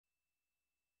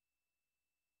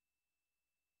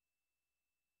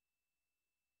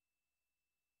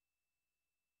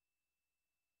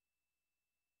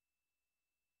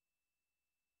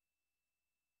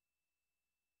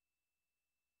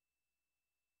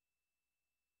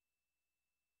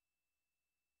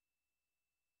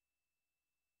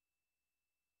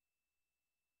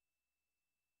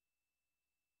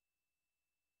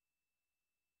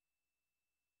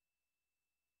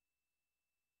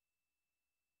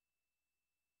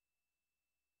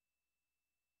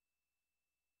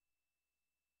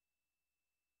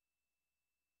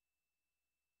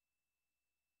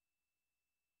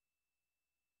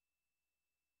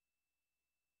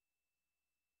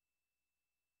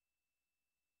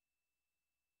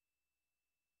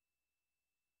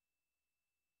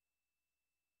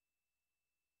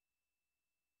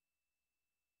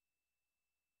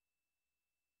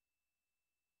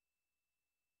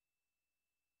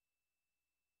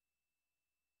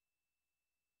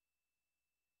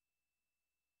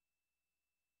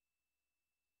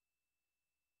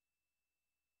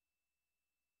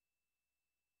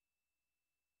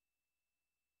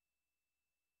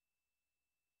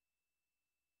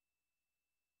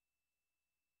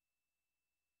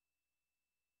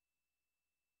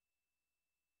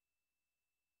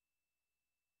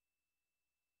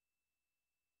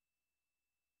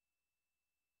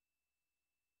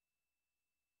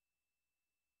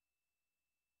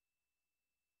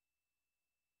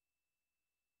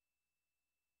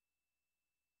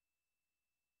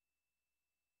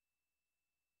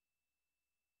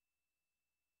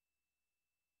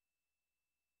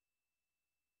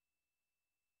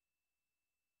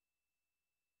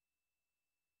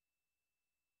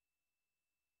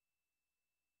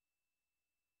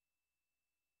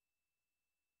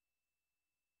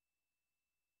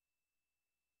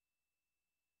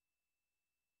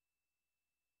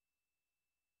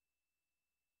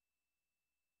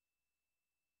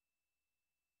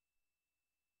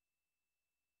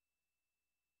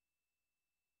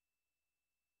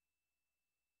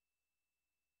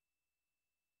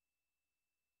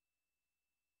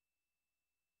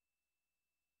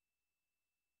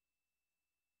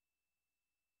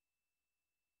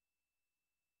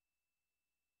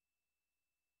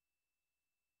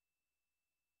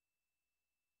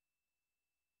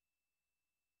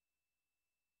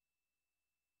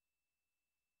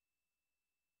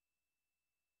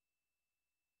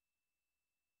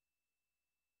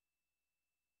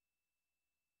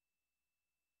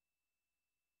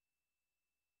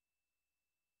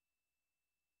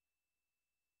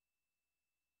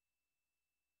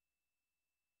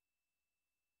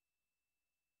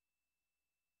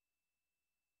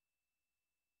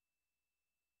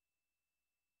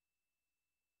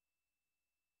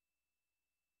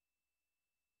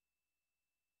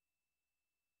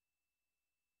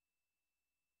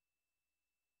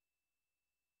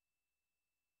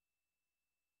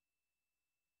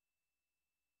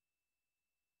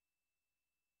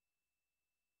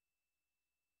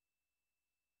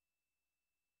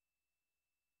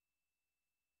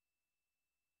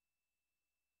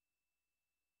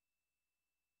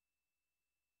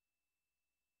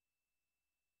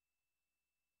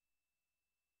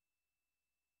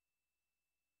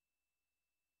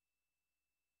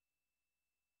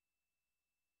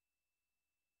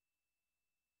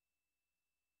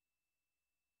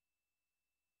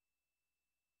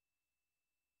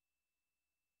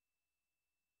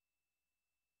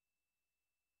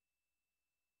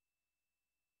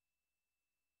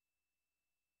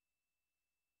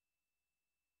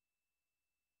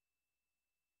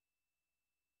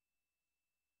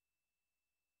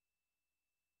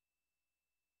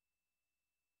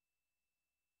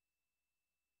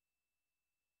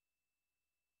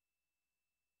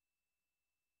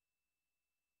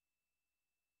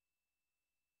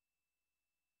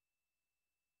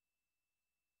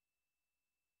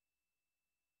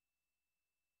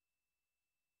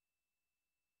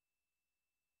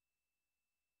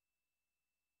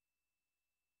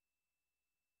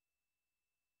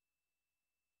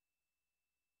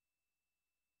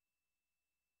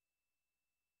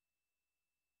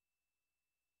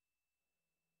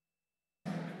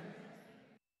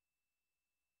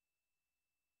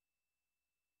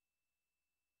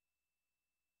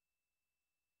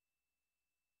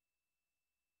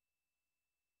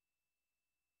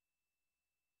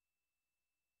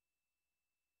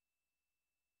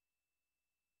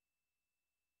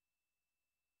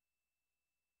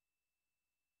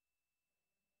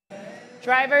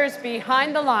Drivers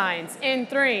behind the lines in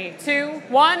 3, 2,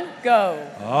 1, go.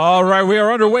 All right, we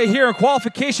are underway here in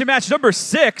qualification match number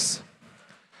 6.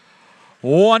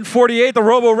 148, the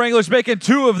Robo Wranglers making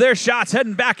 2 of their shots,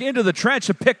 heading back into the trench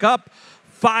to pick up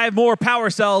 5 more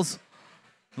power cells.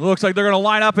 Looks like they're going to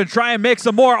line up and try and make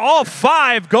some more. All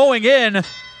 5 going in.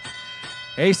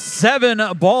 A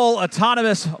 7-ball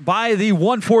autonomous by the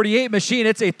 148 machine.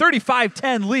 It's a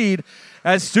 35-10 lead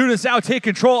as students now take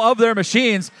control of their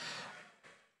machines.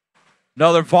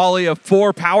 Another volley of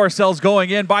 4 power cells going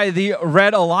in by the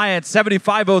Red Alliance.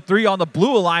 7503 on the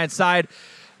Blue Alliance side,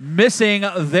 missing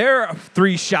their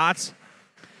 3 shots.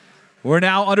 We're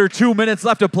now under 2 minutes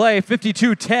left to play.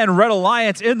 52-10, Red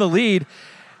Alliance in the lead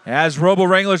as Robo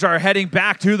Wranglers are heading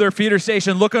back to their feeder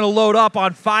station, looking to load up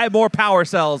on 5 more power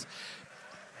cells.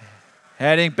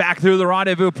 Heading back through the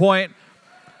rendezvous point.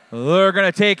 They're going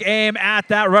to take aim at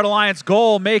that Red Alliance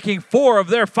goal, making 4 of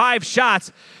their 5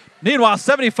 shots. Meanwhile,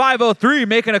 7503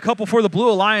 making a couple for the Blue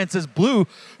Alliance as Blue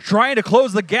trying to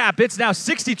close the gap. It's now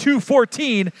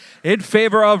 62-14 in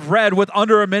favor of Red with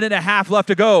under a minute and a half left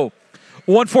to go.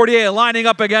 148 lining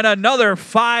up again, another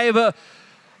 5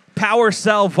 power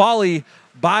cell volley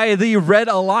by the Red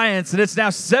Alliance, and it's now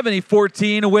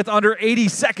 70-14 with under 80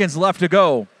 seconds left to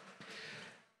go.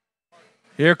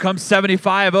 Here comes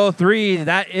 7503.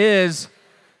 That is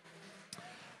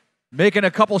making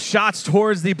a couple shots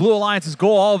towards the Blue Alliance's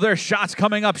goal. All of their shots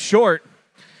coming up short.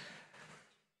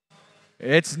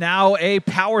 It's now a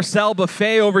power cell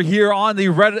buffet over here on the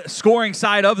Red scoring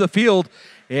side of the field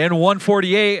in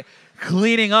 148,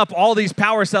 cleaning up all these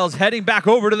power cells, heading back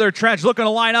over to their trench, looking to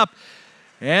line up.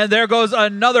 And there goes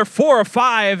another 4 or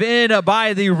 5 in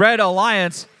by the Red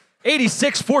Alliance.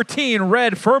 86-14,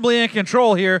 Red firmly in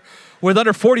control here with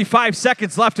under 45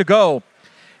 seconds left to go.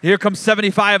 Here comes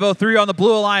 7503 on the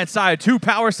Blue Alliance side. 2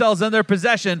 power cells in their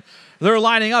possession. They're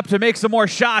lining up to make some more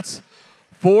shots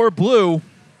for Blue.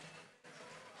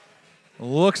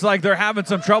 Looks like they're having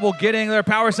some trouble getting their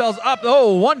power cells up.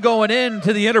 Oh, 1 going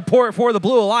into the inner port for the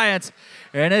Blue Alliance.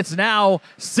 And it's now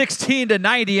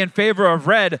 16-90 in favor of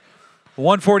Red.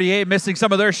 148 missing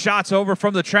some of their shots over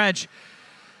from the trench.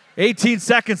 18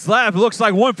 seconds left. Looks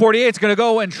like 148 is going to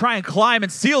go and try and climb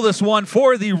and seal this one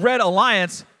for the Red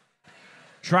Alliance.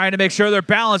 Trying to make sure they're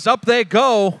balanced. Up they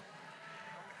go.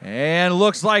 And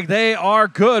looks like they are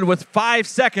good with 5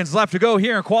 seconds left to go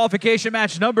here in qualification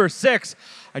match number 6.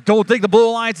 I don't think the Blue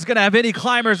Alliance is going to have any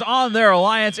climbers on their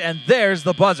alliance, and there's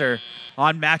the buzzer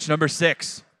on match number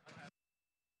 6.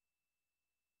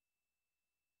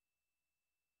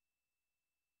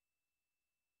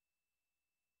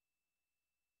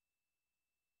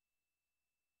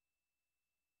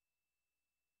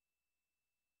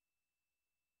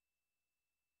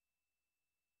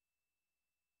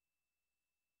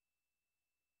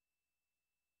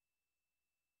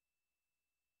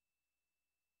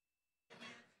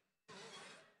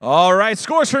 All right,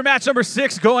 scores for match number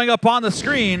 6 going up on the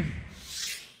screen.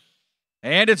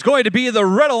 And it's going to be the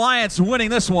Red Alliance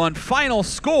winning this one. Final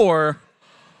score,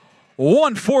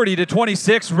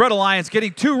 140-26. Red Alliance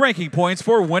getting 2 ranking points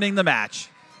for winning the match.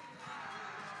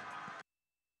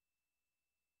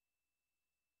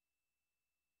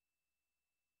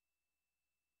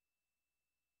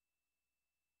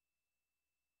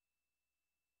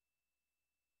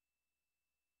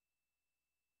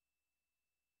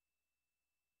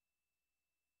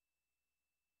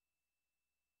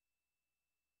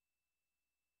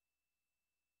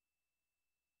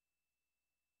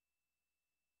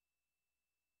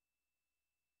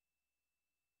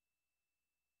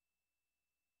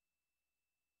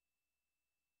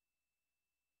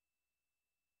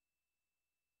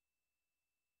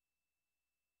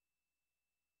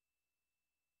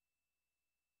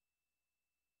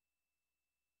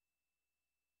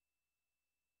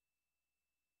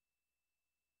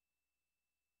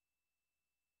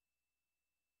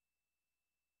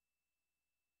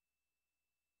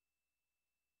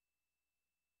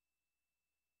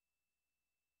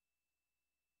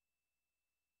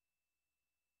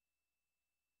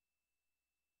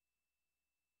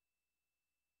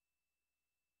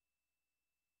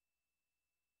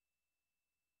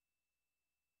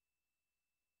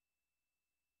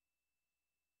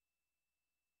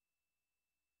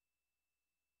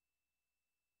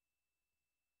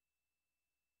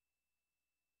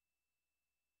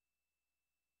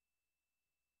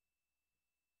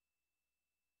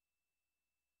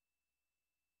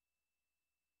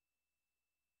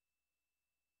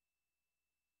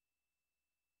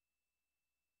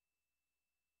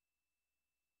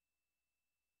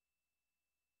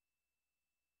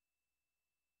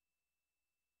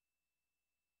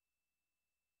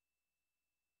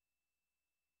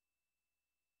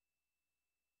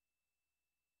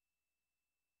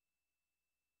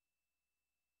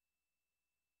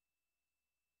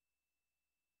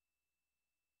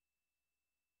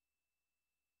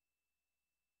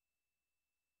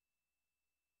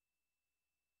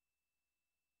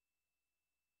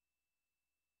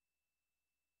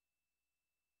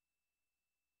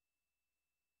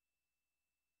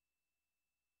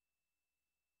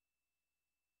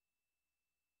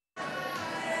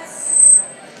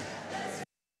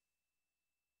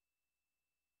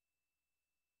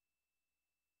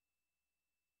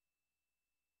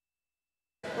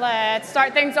 Let's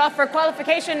start things off for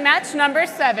qualification match number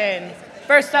 7.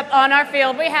 First up on our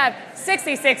field, we have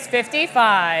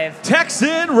 6655.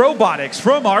 Texan Robotics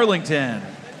from Arlington.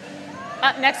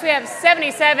 Up next, we have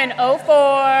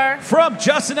 7704. From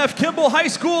Justin F. Kimball High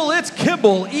School, it's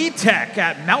Kimball E-Tech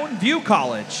at Mountain View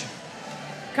College.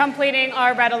 Completing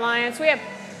our Red Alliance, we have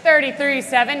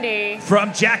 3370.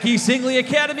 From Jackie Singley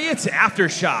Academy, it's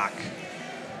Aftershock.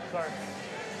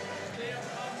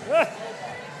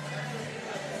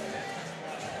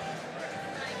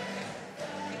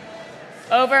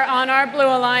 Over on our Blue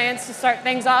Alliance to start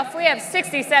things off, we have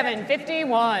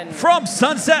 6751. From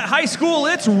Sunset High School,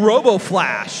 it's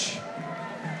RoboFlash.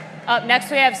 Up next,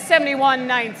 we have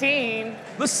 7119.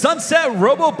 The Sunset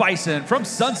Robo Bison from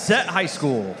Sunset High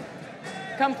School.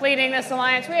 Completing this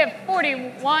alliance, we have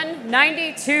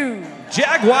 4192.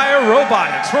 Jaguar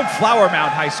Robotics from Flower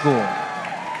Mound High School.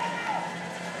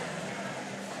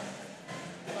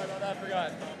 I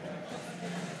forgot.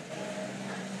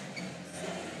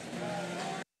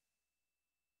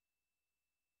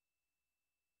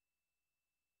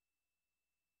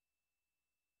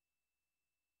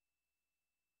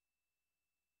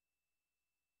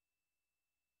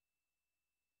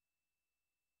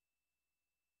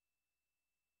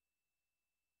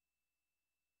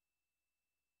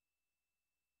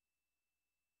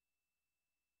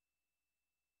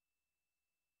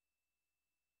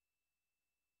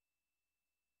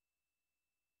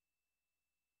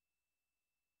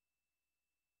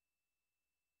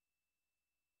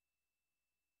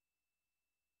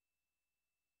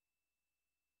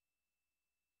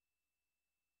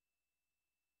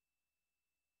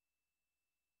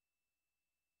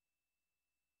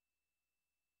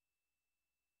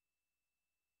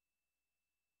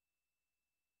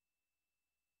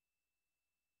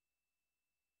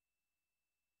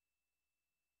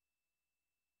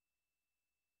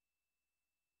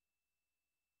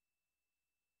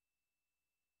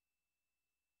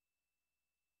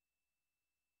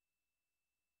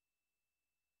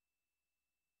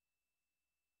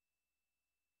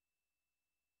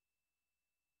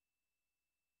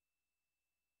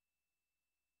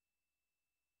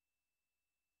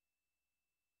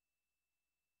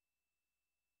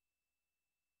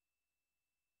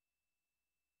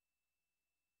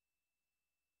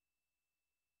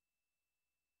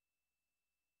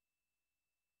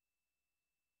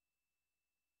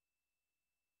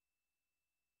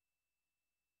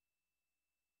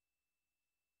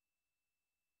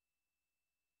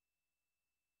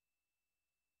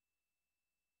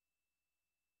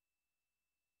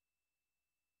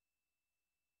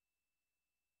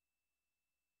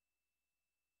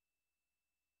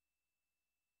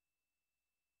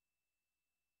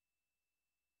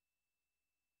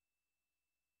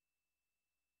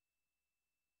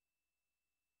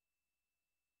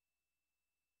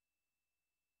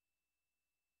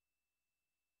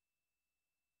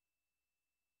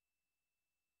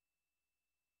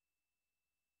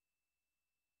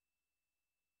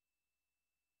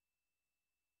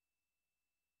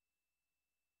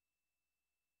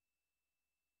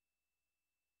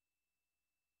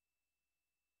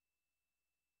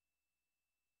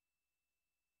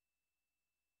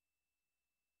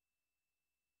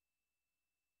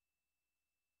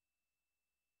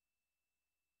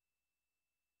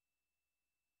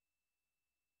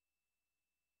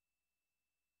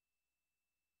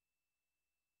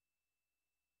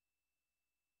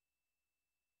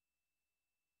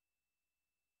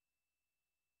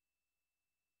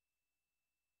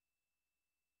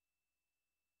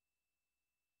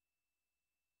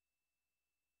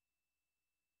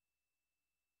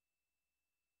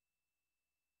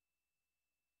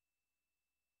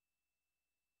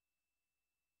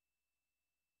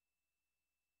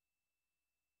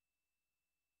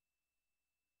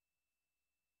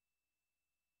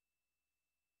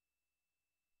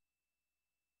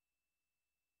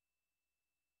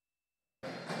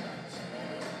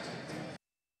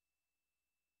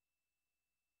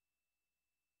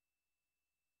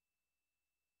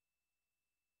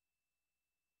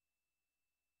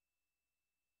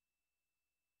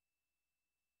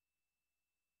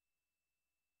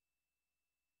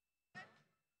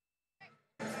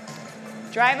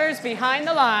 Drivers behind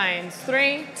the lines.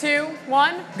 3, 2,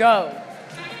 1, go.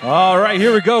 All right,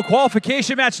 here we go.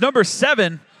 Qualification match number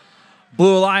 7.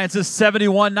 Blue Alliance is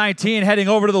 71-19, heading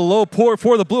over to the low port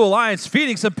for the Blue Alliance,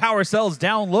 feeding some power cells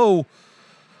down low.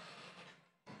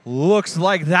 Looks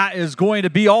like that is going to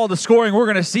be all the scoring we're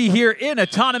going to see here in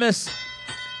Autonomous.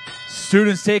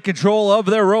 Students take control of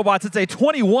their robots. It's a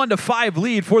 21-5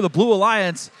 lead for the Blue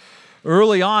Alliance.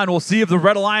 Early on, we'll see if the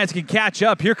Red Alliance can catch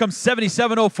up. Here comes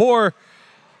 7704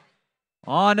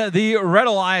 on the Red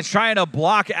Alliance, trying to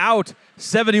block out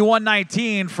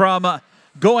 7119 from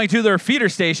going to their feeder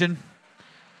station.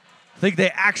 I think they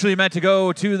actually meant to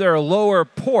go to their lower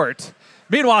port.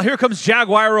 Meanwhile, here comes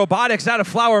Jaguar Robotics out of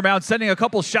Flower Mound, sending a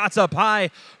couple shots up high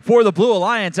for the Blue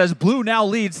Alliance, as Blue now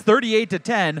leads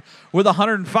 38-10 with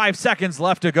 105 seconds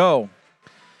left to go.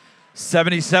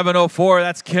 7704,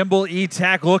 that's Kimball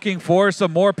E-Tech looking for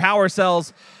some more power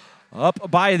cells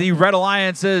up by the Red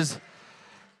Alliance's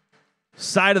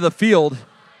side of the field.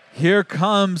 Here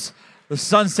comes the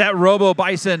Sunset Robo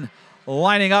Bison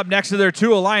lining up next to their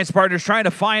two Alliance partners, trying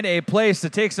to find a place to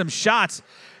take some shots.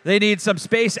 They need some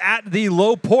space at the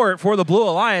low port for the Blue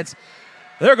Alliance.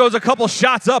 There goes a couple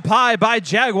shots up high by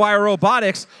Jaguar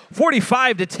Robotics.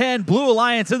 45-10, Blue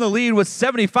Alliance in the lead with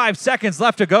 75 seconds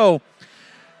left to go.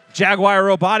 Jaguar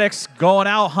Robotics going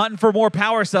out hunting for more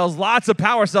power cells. Lots of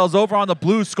power cells over on the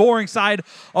blue scoring side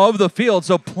of the field.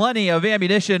 So plenty of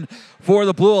ammunition for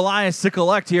the Blue Alliance to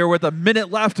collect here with a minute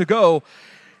left to go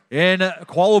in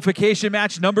qualification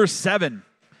match number 7.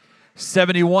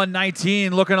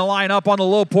 7119 looking to line up on the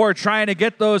low port, trying to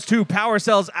get those two power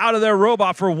cells out of their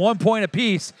robot for 1 point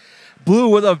apiece. Blue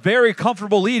with a very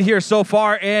comfortable lead here so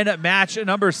far in match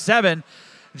number 7.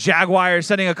 Jaguar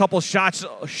sending a couple shots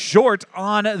short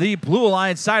on the Blue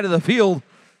Alliance side of the field.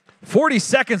 40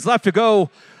 seconds left to go.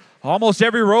 Almost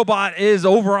every robot is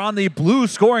over on the blue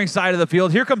scoring side of the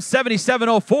field. Here comes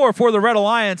 7704 for the Red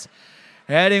Alliance.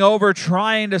 Heading over,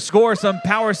 trying to score some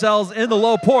power cells in the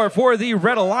low port for the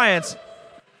Red Alliance.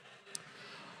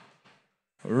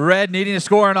 Red needing to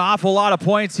score an awful lot of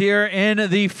points here in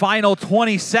the final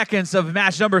 20 seconds of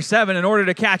match number 7 in order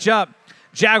to catch up.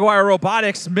 Jaguar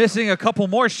Robotics missing a couple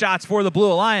more shots for the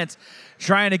Blue Alliance,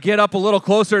 trying to get up a little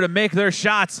closer to make their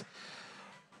shots.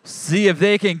 See if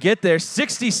they can get there.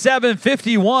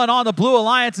 67-51 on the Blue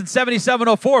Alliance and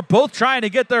 7704, both trying to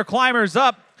get their climbers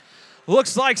up.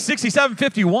 Looks like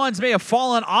 6751s may have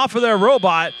fallen off of their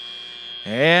robot.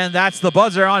 And that's the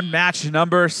buzzer on match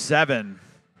number 7.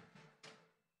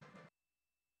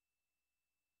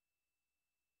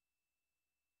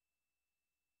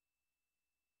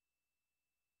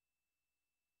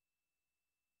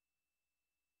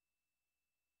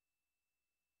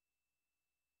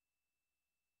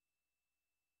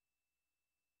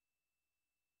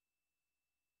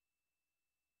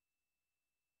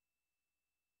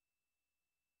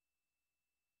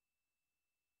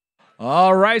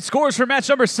 All right, scores for match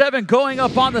number 7 going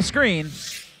up on the screen.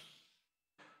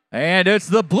 And it's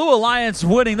the Blue Alliance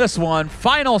winning this one.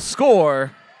 Final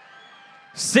score,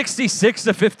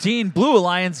 66-15. Blue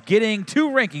Alliance getting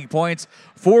 2 ranking points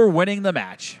for winning the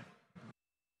match.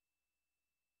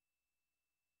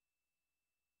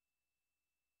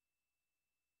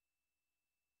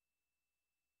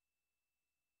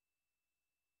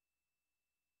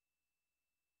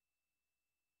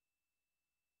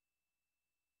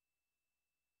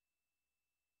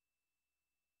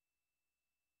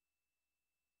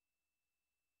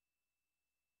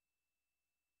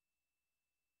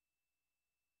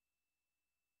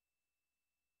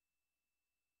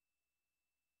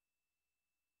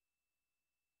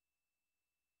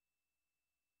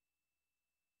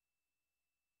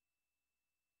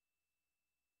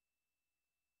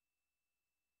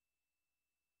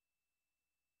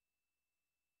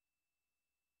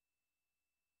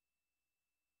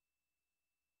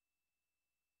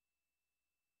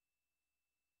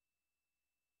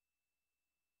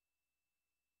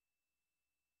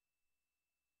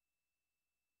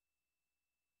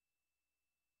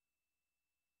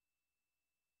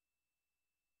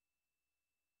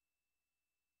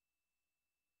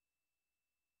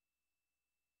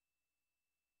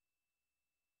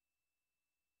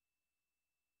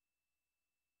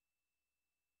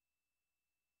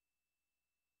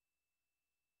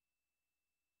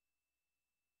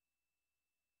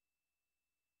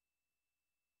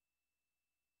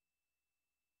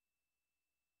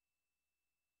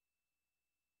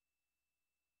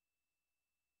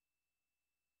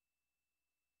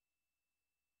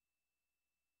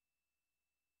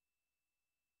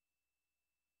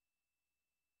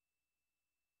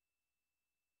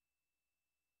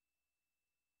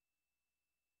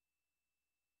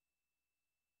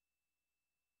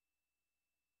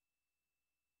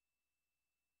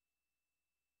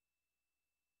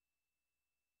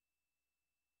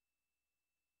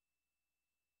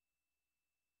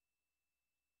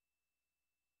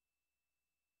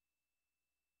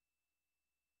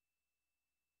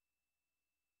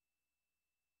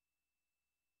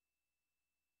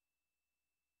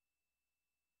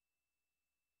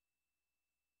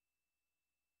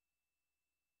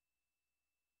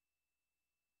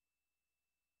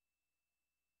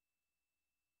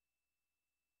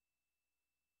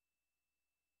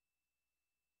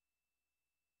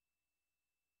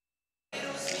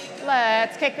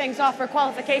 Let's kick things off for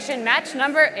qualification match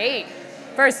number 8.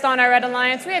 First on our Red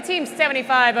Alliance, we have Team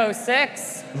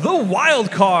 7506. The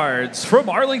Wild Cards from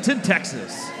Arlington,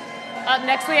 Texas. Up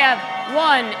next, we have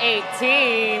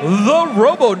 118. The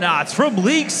Robonauts from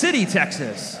League City,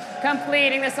 Texas.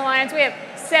 Completing this alliance, we have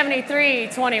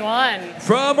 7321.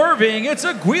 From Irving, it's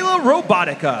Aguila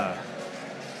Robotica.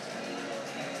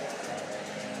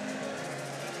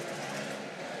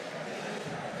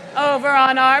 Over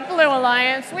on our Blue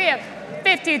Alliance, we have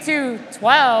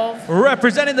 5212.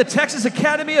 Representing the Texas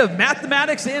Academy of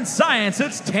Mathematics and Science,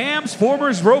 it's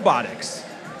Tamsformers Robotics.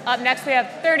 Up next, we have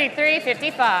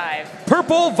 3355.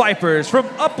 Purple Vipers from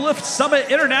Uplift Summit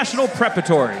International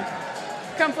Preparatory.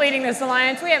 Completing this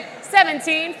alliance, we have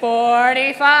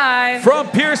 1745. From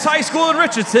Pierce High School in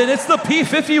Richardson, it's the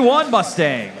P-51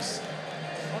 Mustangs.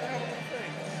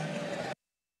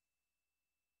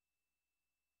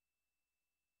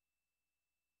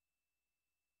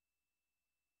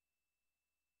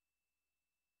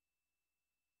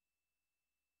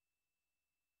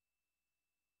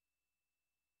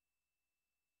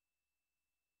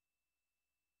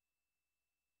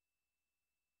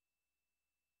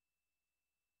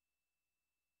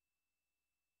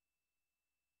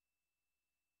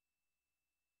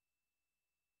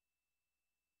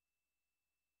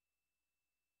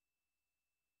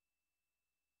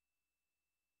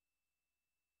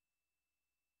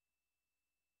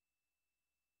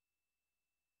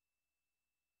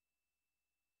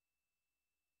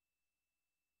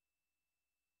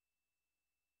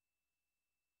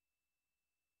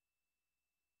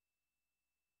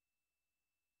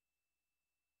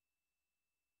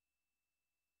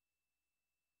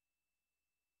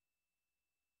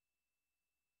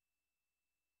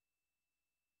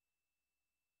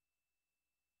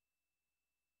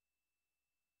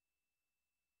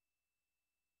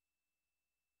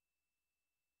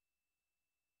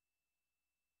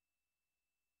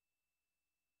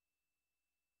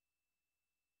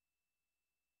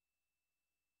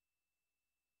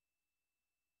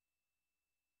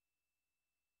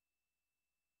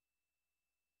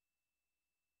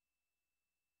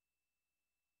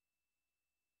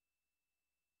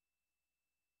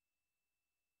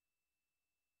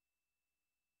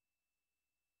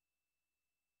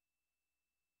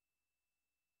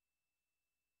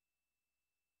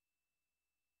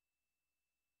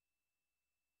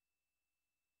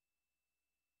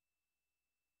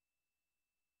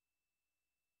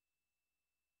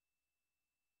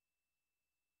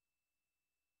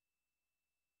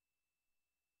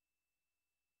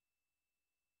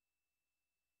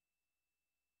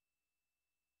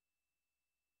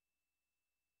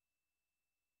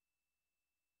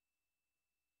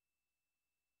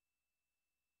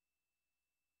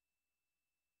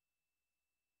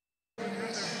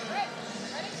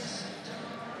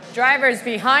 Drivers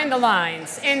behind the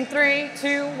lines. In 3,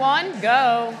 2, 1,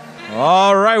 go.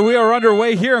 All right, we are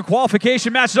underway here in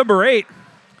qualification match number 8.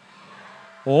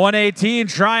 118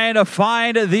 trying to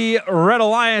find the Red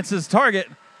Alliance's target.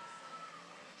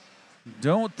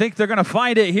 Don't think they're going to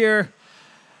find it here.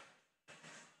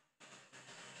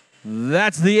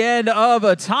 That's the end of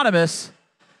Autonomous.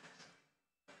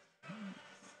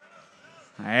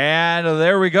 And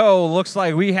there we go. Looks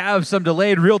like we have some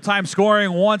delayed real-time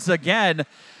scoring once again.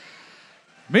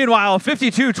 Meanwhile,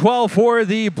 52-12 for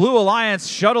the Blue Alliance,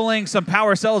 shuttling some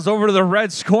power cells over to the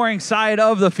red scoring side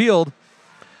of the field.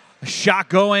 A shot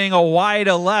going a wide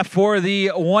left for the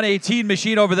 118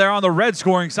 machine over there on the red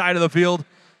scoring side of the field.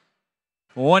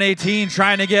 118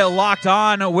 trying to get locked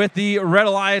on with the Red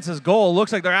Alliance's goal.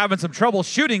 Looks like they're having some trouble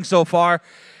shooting so far.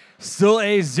 Still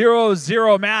a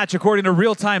 0-0 match according to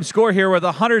real-time score here with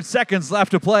 100 seconds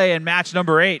left to play in match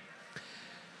number 8.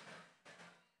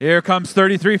 Here comes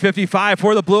 33-55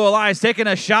 for the Blue Alliance, taking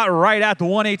a shot right at the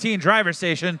 118 driver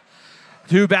station.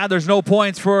 Too bad there's no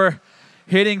points for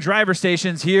hitting driver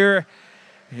stations here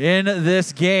in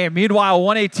this game. Meanwhile,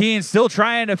 118 still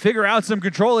trying to figure out some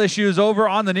control issues over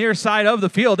on the near side of the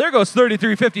field. There goes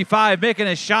 33-55, making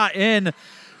a shot in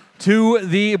to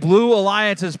the Blue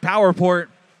Alliance's power port.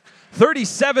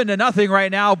 37-0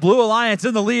 right now. Blue Alliance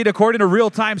in the lead according to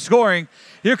real-time scoring.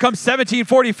 Here comes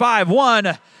 17:45.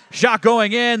 One shot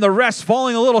going in. The rest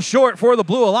falling a little short for the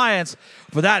Blue Alliance.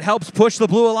 But that helps push the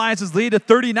Blue Alliance's lead to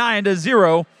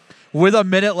 39-0 with a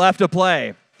minute left to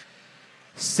play.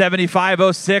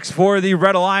 75:06 for the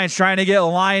Red Alliance, trying to get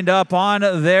lined up on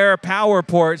their power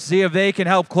port. See if they can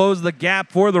help close the gap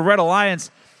for the Red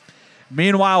Alliance.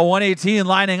 Meanwhile, 118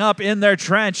 lining up in their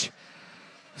trench.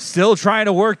 Still trying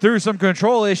to work through some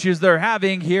control issues they're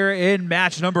having here in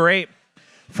match number 8.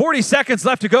 40 seconds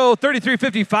left to go.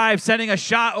 33-55, sending a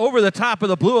shot over the top of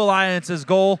the Blue Alliance's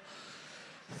goal.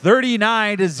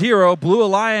 39-0. Blue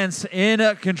Alliance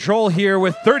in control here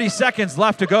with 30 seconds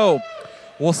left to go.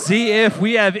 We'll see if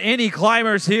we have any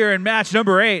climbers here in match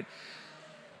number 8.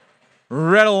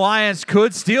 Red Alliance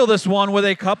could steal this one with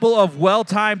a couple of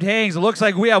well-timed hangs. It looks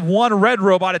like we have one red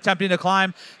robot attempting to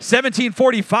climb.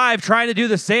 17:45 trying to do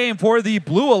the same for the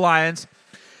Blue Alliance.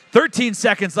 13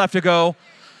 seconds left to go.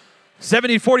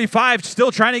 17:45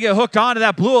 still trying to get hooked onto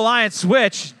that Blue Alliance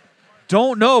switch.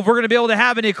 Don't know if we're going to be able to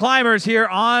have any climbers here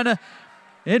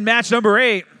in match number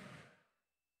 8.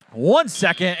 1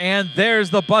 second, and there's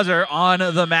the buzzer on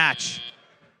the match.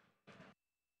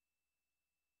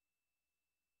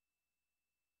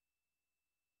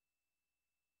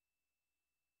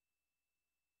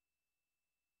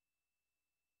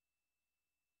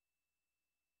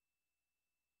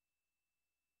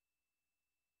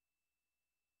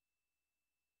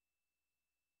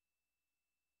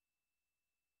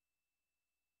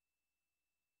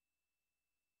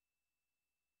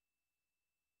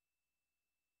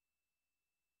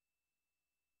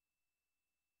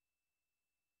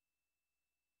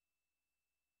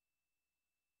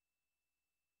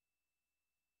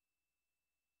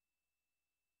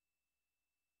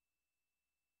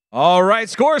 All right,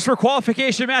 scores for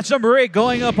qualification match number 8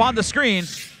 going up on the screen.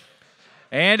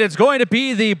 And it's going to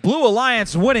be the Blue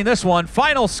Alliance winning this one.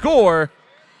 Final score,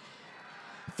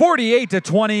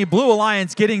 48-20. Blue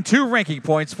Alliance getting 2 ranking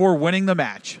points for winning the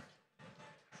match.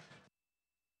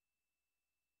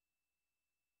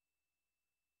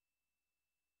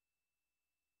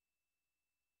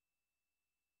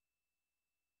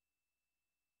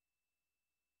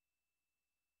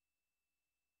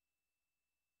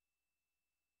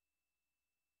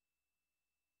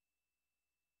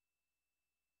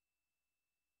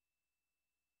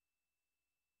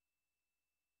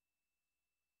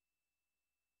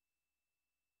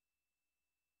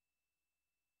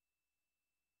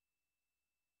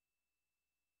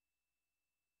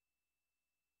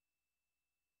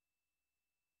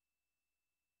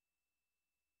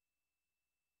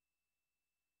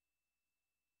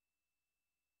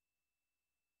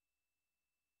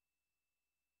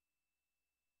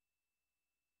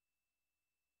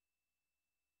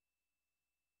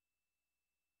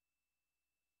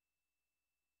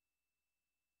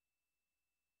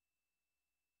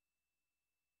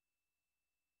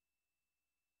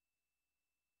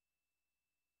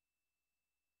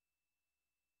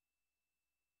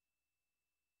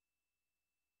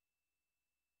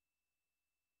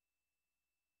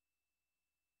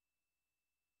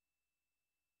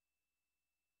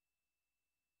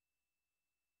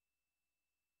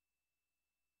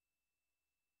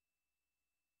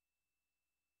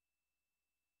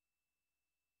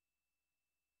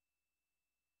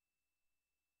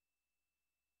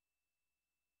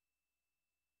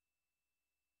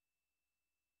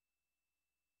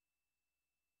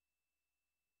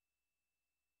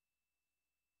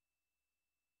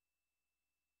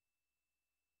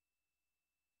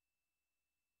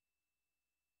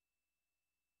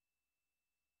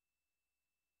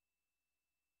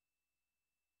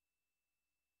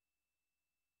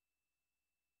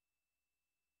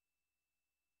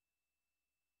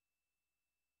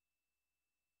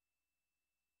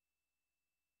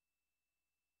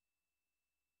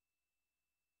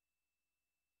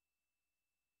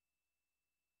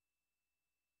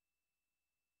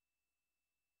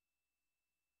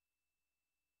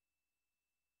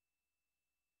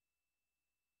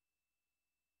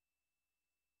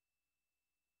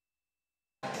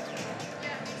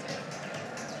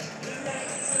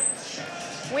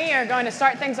 We are going to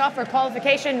start things off for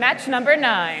qualification match number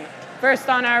 9. First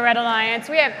on our Red Alliance,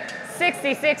 we have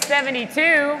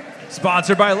 6672.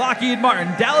 Sponsored by Lockheed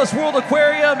Martin, Dallas World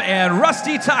Aquarium, and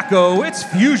Rusty Taco, it's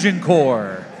Fusion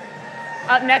Core.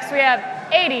 Up next, we have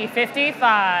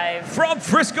 8055. From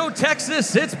Frisco,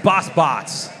 Texas, it's Boss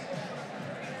Bots.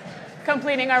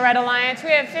 Completing our Red Alliance,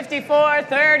 we have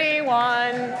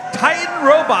 5431. Titan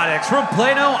Robotics from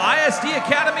Plano ISD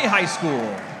Academy High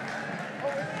School.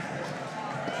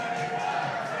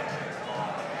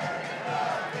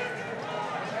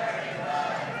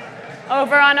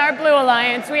 Over on our Blue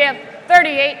Alliance, we have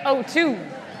 3802.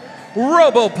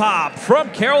 Robopop from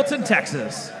Carrollton,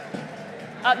 Texas.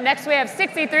 Up next, we have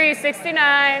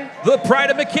 6369. The Pride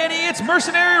of McKinney, it's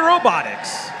Mercenary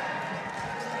Robotics.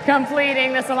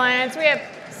 Completing this alliance, we have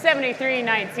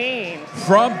 7319.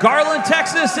 From Garland,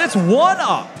 Texas, it's One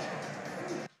Up.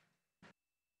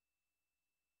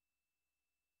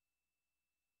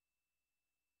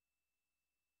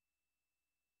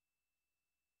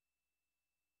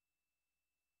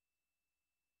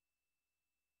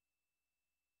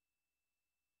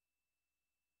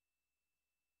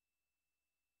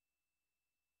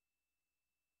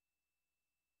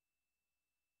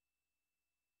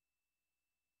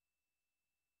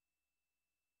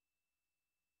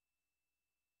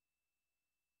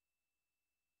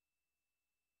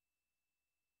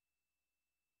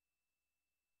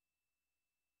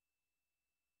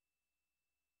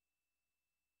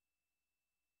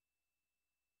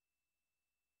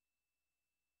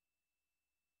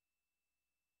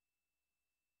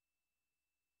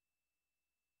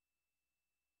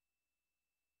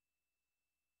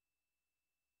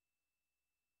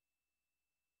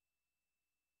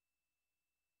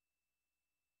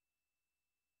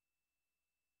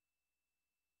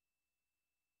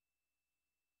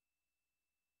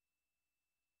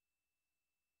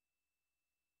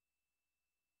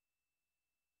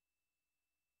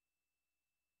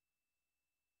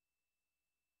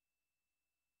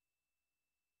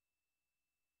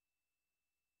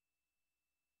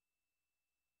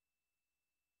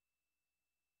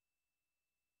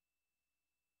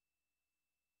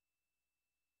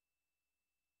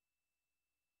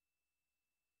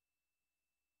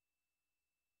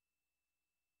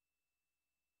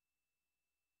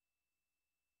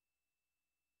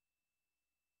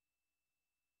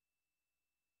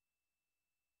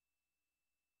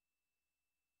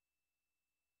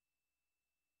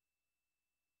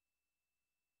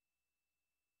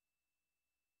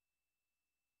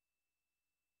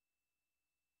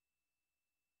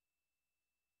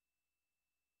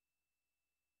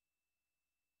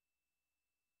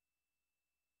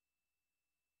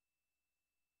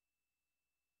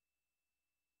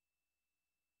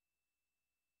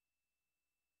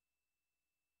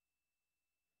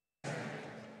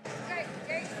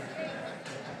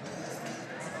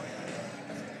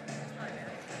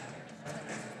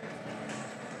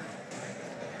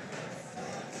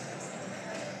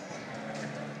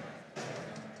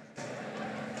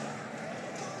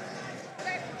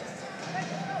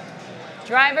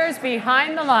 Drivers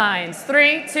behind the lines.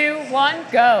 3, 2, 1,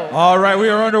 go. All right, we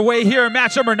are underway here in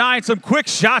match number 9. Some quick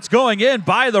shots going in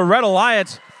by the Red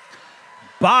Alliance.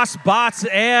 Boss Bots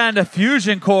and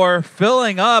Fusion Core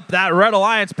filling up that Red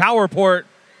Alliance power port.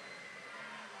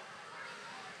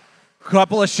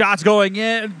 Couple of shots going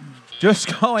in,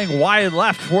 just going wide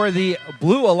left for the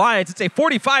Blue Alliance. It's a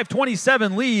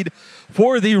 45-27 lead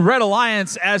for the Red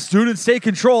Alliance as students take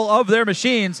control of their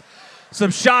machines.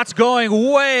 Some shots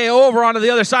going way over onto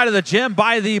the other side of the gym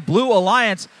by the Blue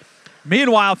Alliance.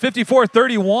 Meanwhile,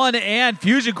 54-31 and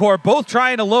Fusion Core both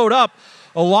trying to load up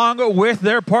along with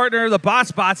their partner, the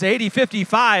Bots,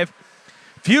 80-55.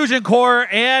 Fusion Core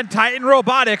and Titan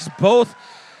Robotics both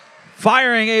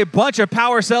firing a bunch of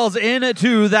power cells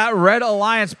into that Red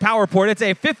Alliance power port. It's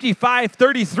a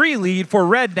 55-33 lead for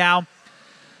Red now.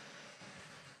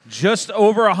 Just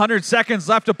over 100 seconds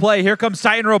left to play. Here comes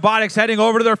Titan Robotics heading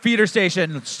over to their feeder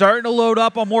station, starting to load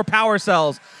up on more power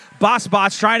cells. Boss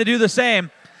Bots trying to do the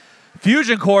same.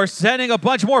 Fusion Core sending a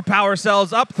bunch more power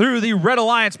cells up through the Red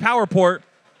Alliance power port.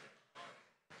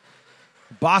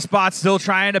 Boss Bots still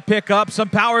trying to pick up some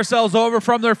power cells over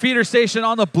from their feeder station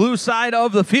on the blue side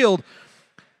of the field.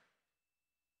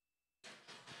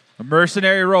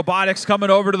 Mercenary Robotics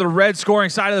coming over to the red scoring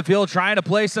side of the field, trying to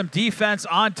play some defense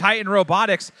on Titan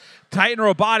Robotics. Titan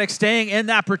Robotics staying in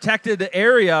that protected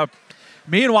area.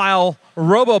 Meanwhile,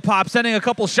 Robopop sending a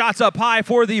couple shots up high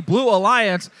for the Blue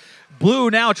Alliance. Blue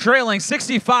now trailing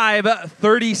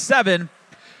 65-37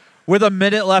 with a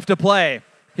minute left to play.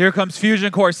 Here comes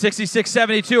Fusion Core,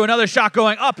 66-72. Another shot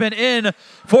going up and in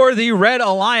for the Red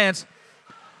Alliance.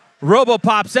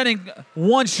 Robopop sending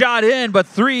one shot in, but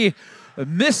three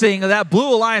missing that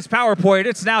Blue Alliance power point.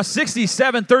 It's now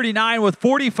 67-39 with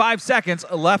 45 seconds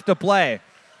left to play.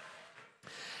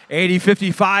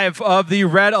 80-55 of the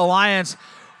Red Alliance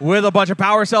with a bunch of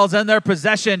power cells in their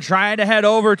possession, trying to head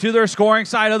over to their scoring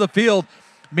side of the field.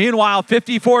 Meanwhile,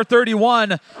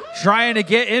 54-31 trying to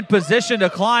get in position to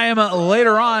climb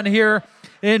later on here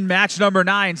in match number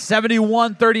 9.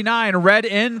 71-39, Red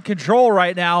in control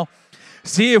right now.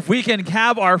 See if we can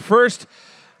have our first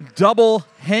double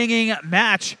hanging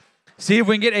match. See if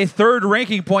we can get a third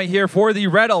ranking point here for the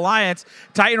Red Alliance.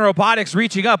 Titan Robotics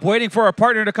reaching up, waiting for a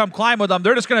partner to come climb with them.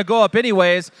 They're just going to go up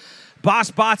anyways.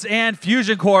 Boss Bots and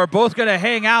Fusion Core both going to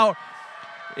hang out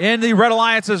in the Red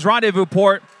Alliance's rendezvous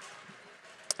port.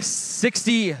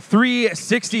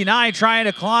 63-69 trying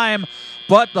to climb,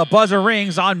 but the buzzer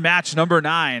rings on match number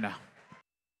 9.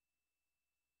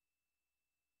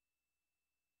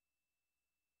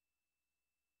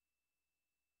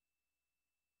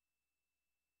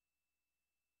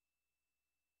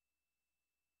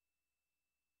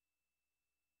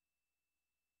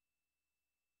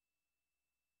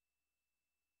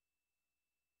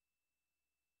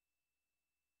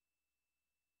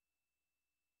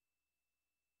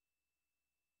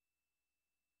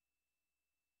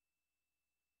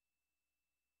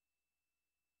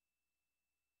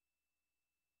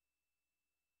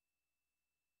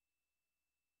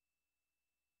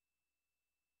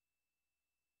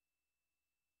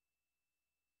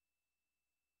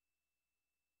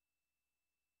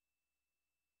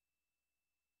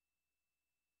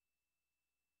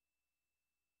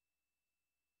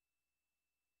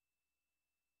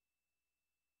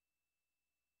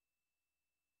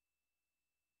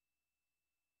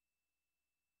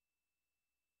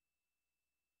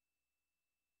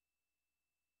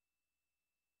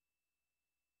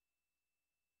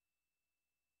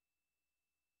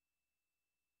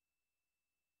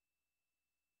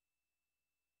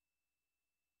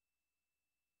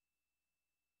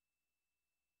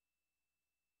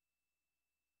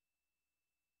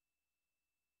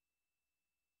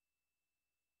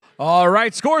 All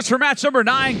right, scores for match number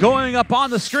 9 going up on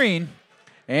the screen.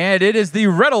 And it is the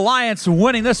Red Alliance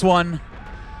winning this one.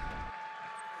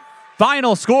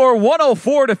 Final score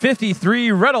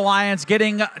 104-53. Red Alliance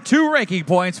getting 2 ranking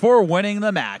points for winning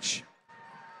the match.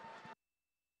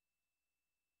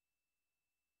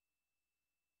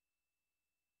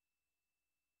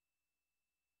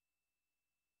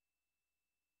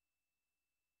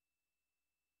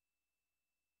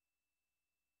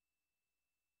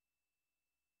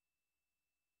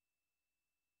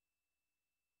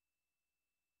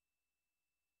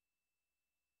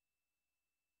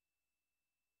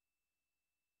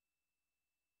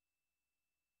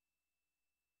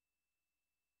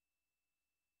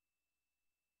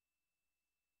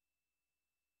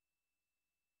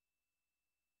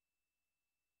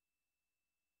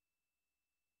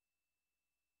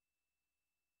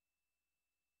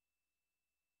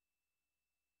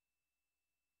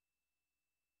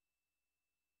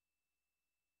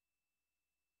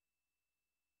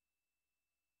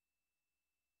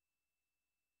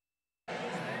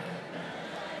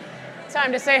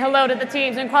 Time to say hello to the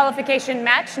teams in qualification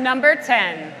match number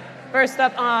 10. First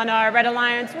up on our Red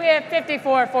Alliance, we have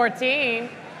 54-14.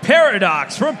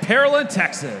 Paradox from Pearland,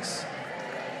 Texas.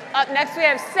 Up next, we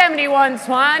have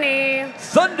 71-20.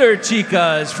 Thunder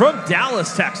Chicas from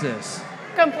Dallas, Texas.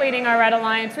 Completing our Red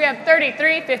Alliance, we have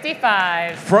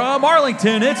 33-55. From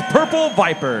Arlington, it's Purple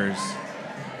Vipers.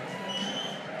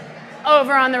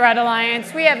 Over on the Red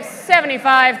Alliance, we have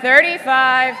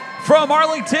 75-35. From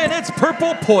Arlington, it's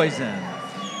Purple Poison.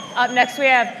 Up next, we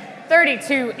have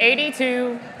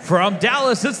 32-82. From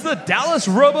Dallas, it's the Dallas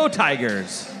Robo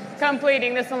Tigers.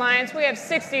 Completing this alliance, we have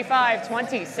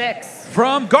 65-26.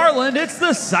 From Garland, it's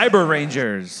the Cyber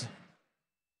Rangers.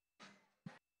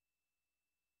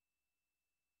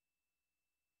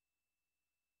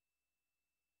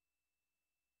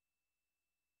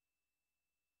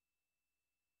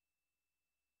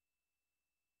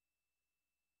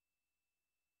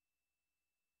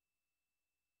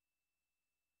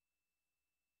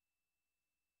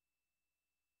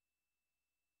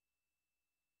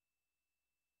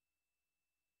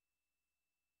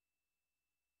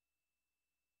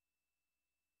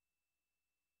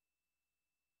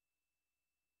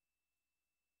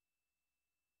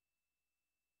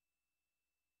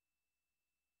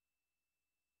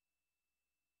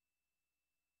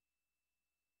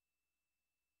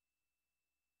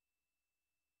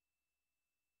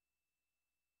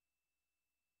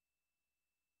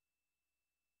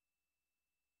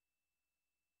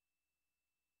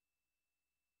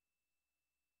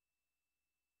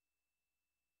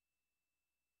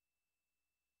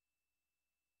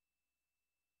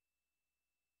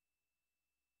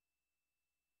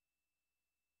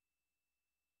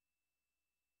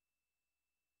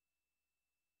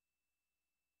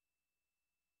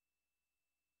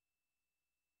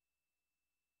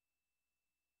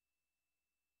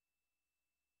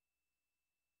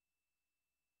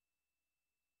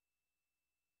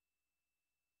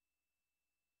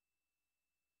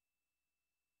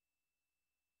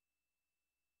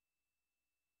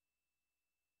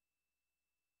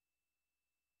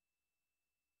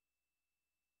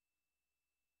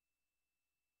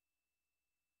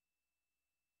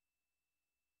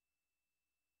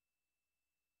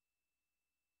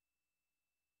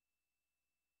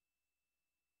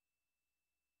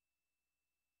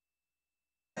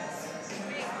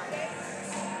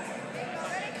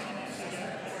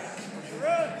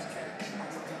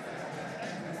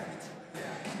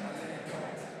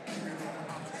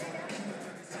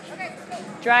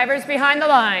 Drivers behind the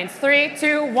lines. 3,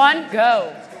 2, 1,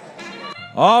 go.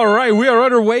 All right, we are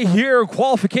underway here.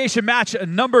 Qualification match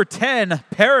number 10.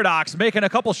 Paradox making a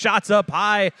couple shots up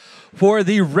high for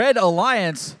the Red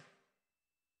Alliance.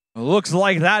 Looks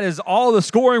like that is all the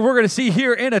scoring we're going to see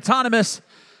here in Autonomous.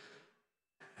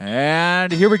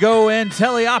 And here we go in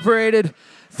teleoperated.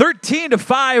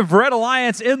 13-5, Red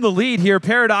Alliance in the lead here.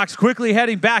 Paradox quickly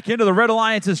heading back into the Red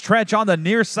Alliance's trench on the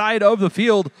near side of the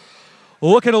field.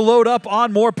 Looking to load up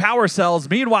on more power cells.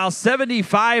 Meanwhile,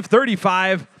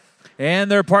 75-35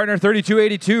 and their partner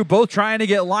 32-82, both trying to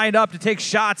get lined up to take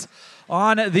shots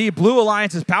on the Blue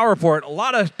Alliance's power port. A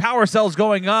lot of power cells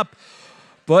going up,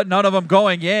 but none of them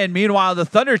going in. Meanwhile, the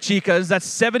Thunder Chicas, that's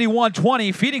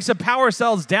 71-20, feeding some power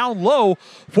cells down low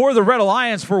for the Red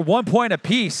Alliance for 1 point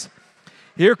apiece.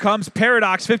 Here comes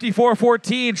Paradox,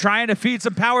 54-14, trying to feed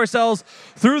some power cells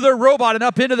through their robot and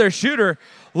up into their shooter.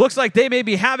 Looks like they may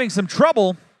be having some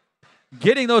trouble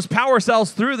getting those power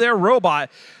cells through their robot.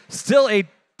 Still a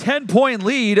 10-point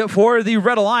lead for the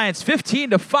Red Alliance,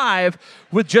 15-5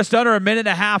 with just under a minute and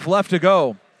a half left to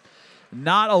go.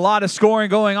 Not a lot of scoring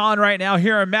going on right now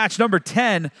here in match number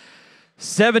 10.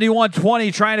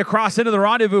 71-20 trying to cross into the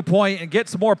rendezvous point and get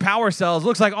some more power cells.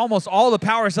 Looks like almost all the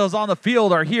power cells on the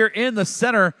field are here in the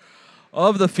center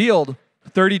of the field.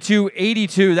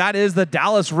 32-82, that is the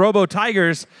Dallas Robo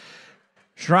Tigers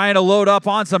trying to load up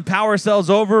on some power cells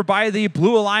over by the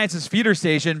Blue Alliance's feeder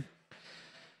station.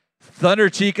 Thunder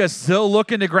Chica still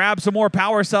looking to grab some more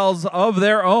power cells of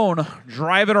their own,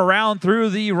 driving around through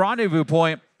the rendezvous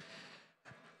point.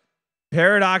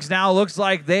 Paradox now looks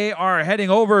like they are heading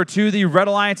over to the Red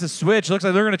Alliance's switch. Looks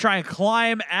like they're going to try and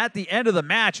climb at the end of the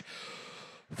match.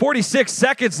 46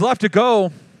 seconds left to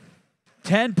go.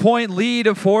 10-point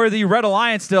lead for the Red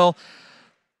Alliance still.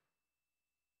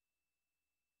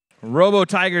 Robo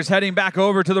Tigers heading back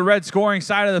over to the red scoring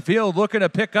side of the field, looking to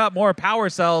pick up more power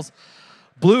cells.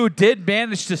 Blue did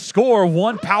manage to score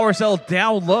one power cell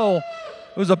down low.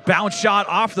 It was a bounce shot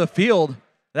off the field.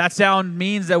 That sound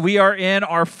means that we are in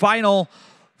our final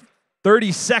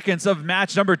 30 seconds of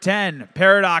match number 10.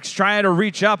 Paradox trying to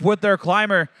reach up with their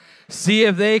climber, see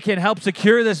if they can help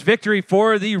secure this victory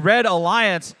for the Red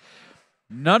Alliance.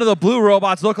 None of the blue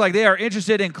robots look like they are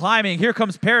interested in climbing. Here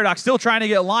comes Paradox, still trying to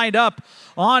get lined up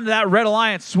on that Red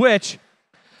Alliance switch.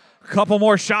 A couple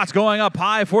more shots going up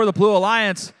high for the Blue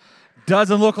Alliance.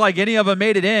 Doesn't look like any of them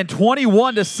made it in.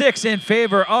 21-6 in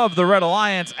favor of the Red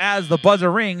Alliance as the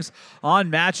buzzer rings on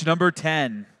match number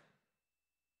 10.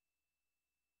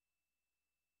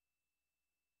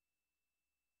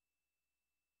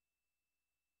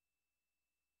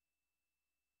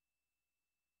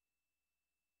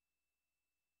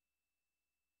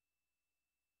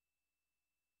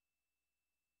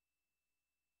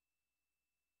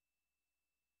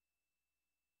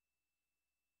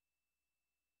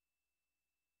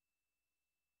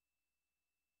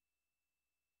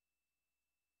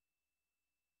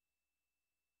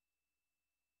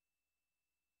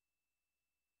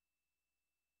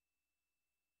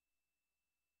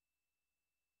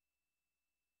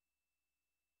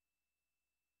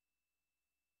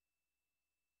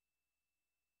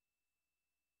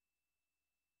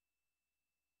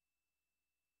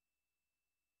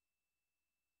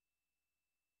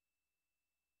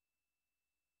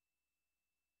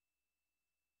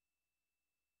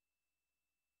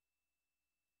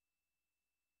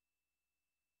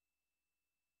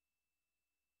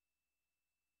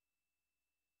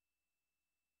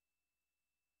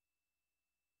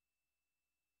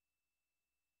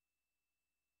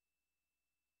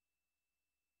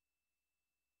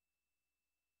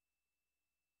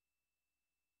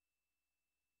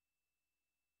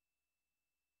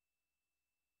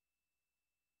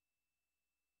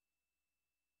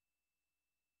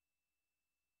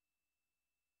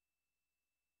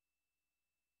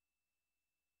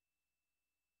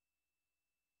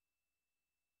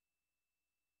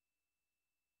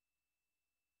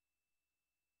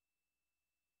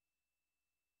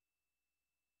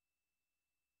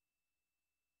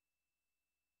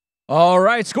 All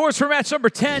right, scores for match number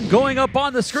 10 going up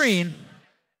on the screen.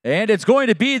 And it's going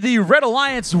to be the Red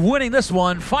Alliance winning this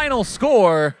one. Final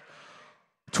score,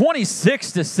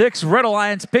 26-6. Red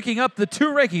Alliance picking up the 2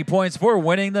 Reiki points for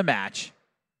winning the match.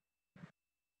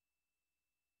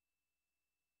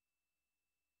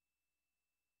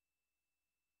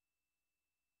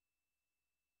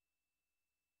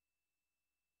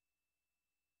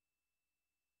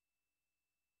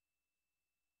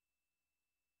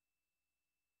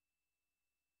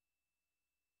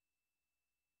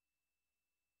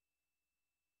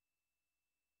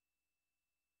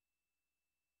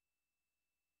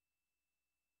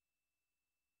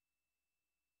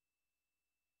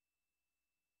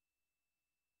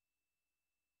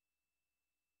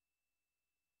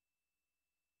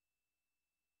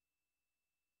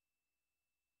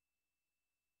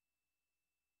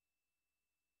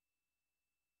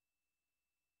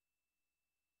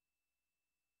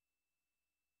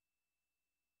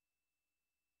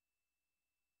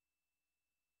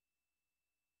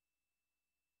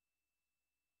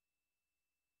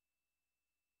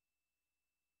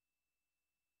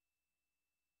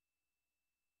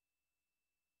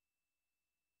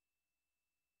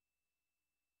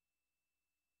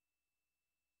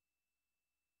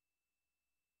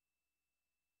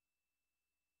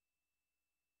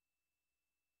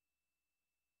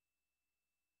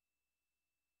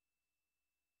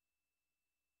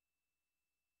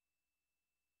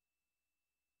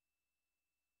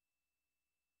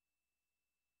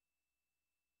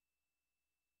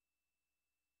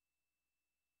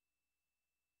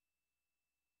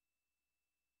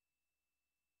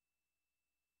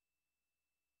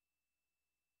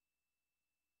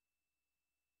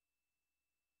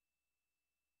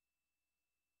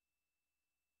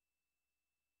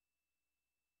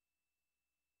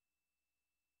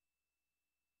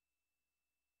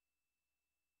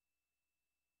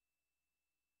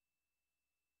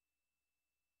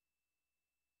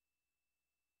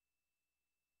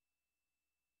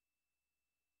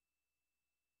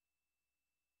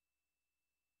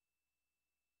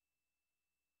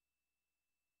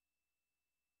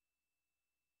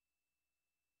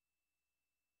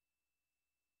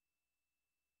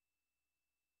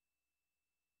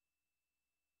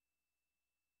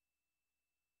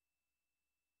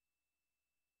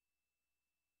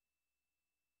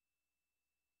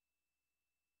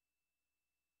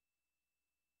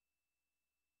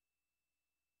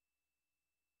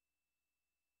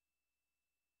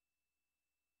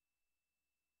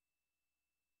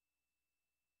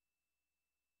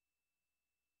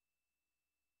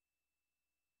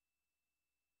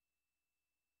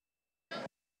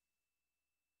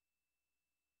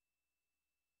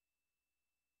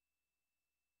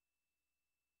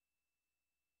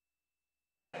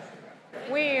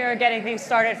 We are getting things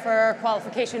started for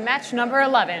qualification match number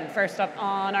 11. First up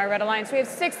on our Red Alliance, we have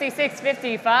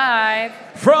 6655.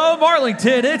 From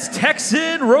Arlington, it's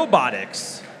Texan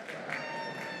Robotics.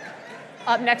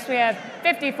 Up next, we have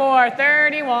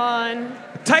 5431.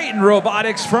 Titan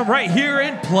Robotics from right here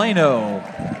in Plano.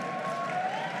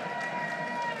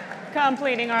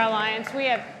 Completing our alliance, we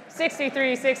have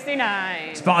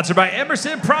 6369. Sponsored by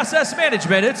Emerson Process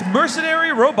Management, it's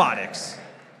Mercenary Robotics.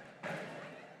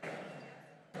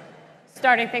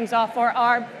 Starting things off for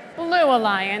our Blue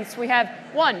Alliance, we have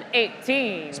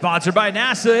 118. Sponsored by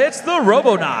NASA, it's the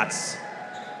Robonauts.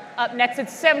 Up next,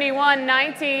 it's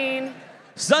 7119.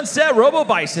 Sunset Robo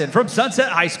Bison from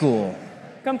Sunset High School.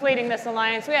 Completing this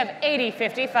alliance, we have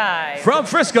 8055. From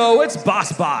Frisco, it's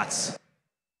Boss Bots.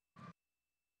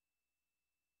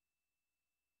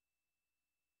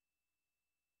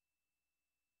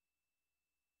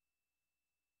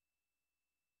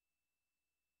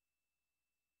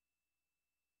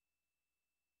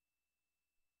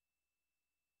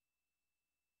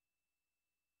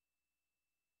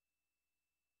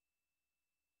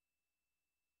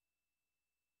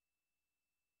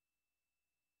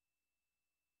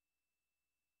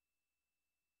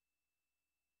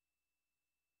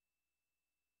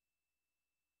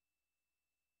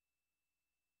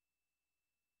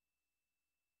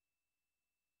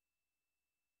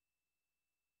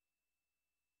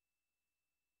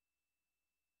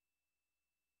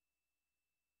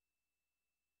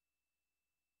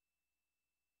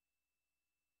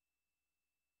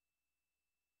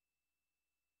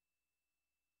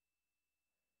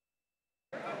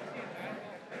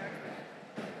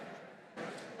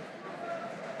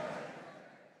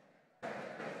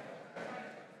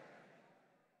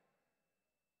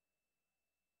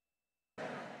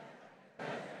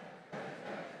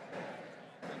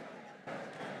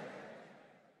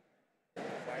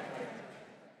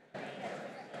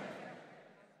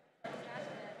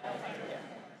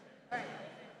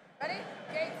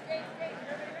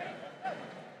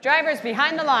 Drivers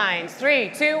behind the lines, 3,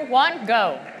 2, 1,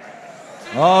 go.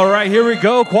 All right, here we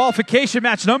go. Qualification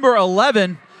match number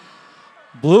 11.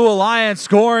 Blue Alliance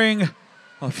scoring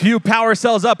a few power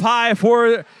cells up high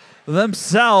for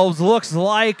themselves. Looks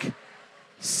like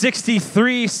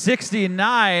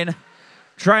 63-69.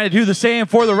 Trying to do the same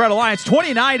for the Red Alliance.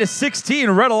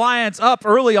 29-16, Red Alliance up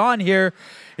early on here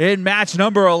in match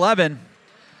number 11.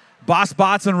 Boss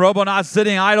Bots and Robonauts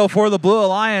sitting idle for the Blue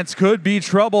Alliance. Could be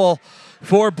trouble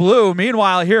for Blue.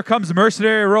 Meanwhile, here comes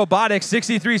Mercenary Robotics,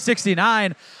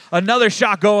 63-69. Another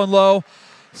shot going low.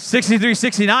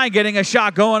 63-69 getting a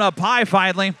shot going up high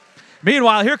finally.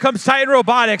 Meanwhile, here comes Titan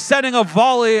Robotics sending a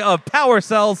volley of power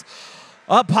cells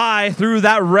up high through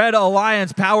that Red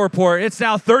Alliance power port. It's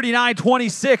now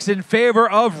 39-26 in favor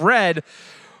of Red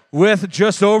with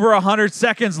just over 100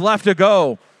 seconds left to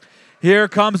go. Here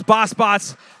comes Boss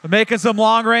Bots making some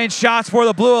long-range shots for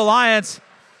the Blue Alliance.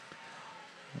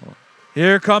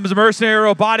 Here comes Mercenary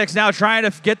Robotics now trying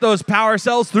to get those power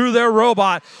cells through their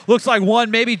robot. Looks like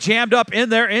one maybe jammed up in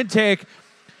their intake,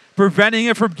 preventing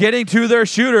it from getting to their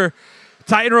shooter.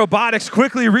 Titan Robotics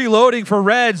quickly reloading for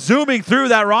Red, zooming through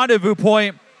that rendezvous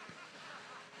point.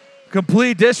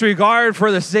 Complete disregard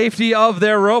for the safety of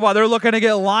their robot. They're looking to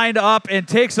get lined up and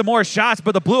take some more shots,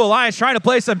 but the Blue Alliance trying to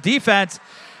play some defense.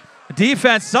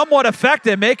 Defense somewhat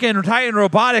effective, making Titan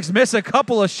Robotics miss a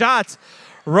couple of shots.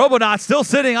 Robonaut still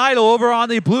sitting idle over on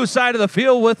the blue side of the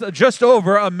field with just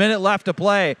over a minute left to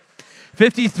play.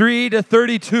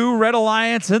 53-32, Red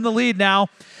Alliance in the lead now.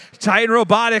 Titan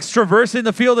Robotics traversing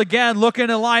the field again, looking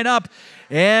to line up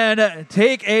and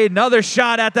take another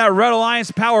shot at that Red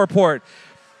Alliance power port.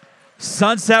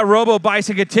 Sunset Robo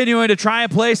Bison continuing to try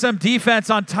and play some defense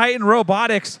on Titan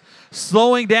Robotics,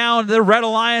 slowing down the Red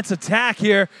Alliance attack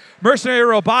here. Mercenary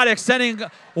Robotics sending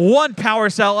one power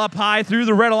cell up high through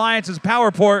the Red Alliance's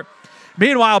power port.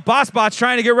 Meanwhile, BossBot's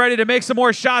trying to get ready to make some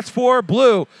more shots for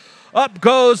Blue. Up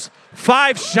goes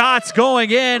 5 shots going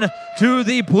in to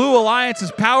the Blue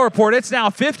Alliance's power port. It's now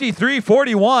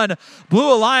 53-41.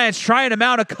 Blue Alliance trying to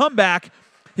mount a comeback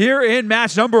here in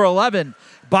match number 11.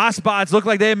 BossBots look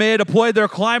like they may have deployed their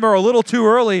climber a little too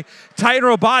early. Titan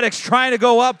Robotics trying to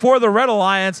go up for the Red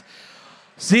Alliance.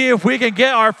 See if we can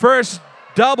get our first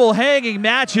double hanging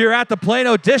match here at the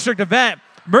Plano District event.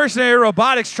 Mercenary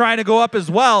Robotics trying to go up as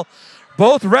well.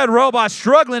 Both Red robots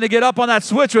struggling to get up on that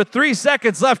switch with 3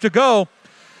 seconds left to go.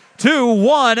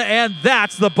 2-1, and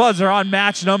that's the buzzer on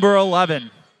match number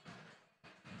 11.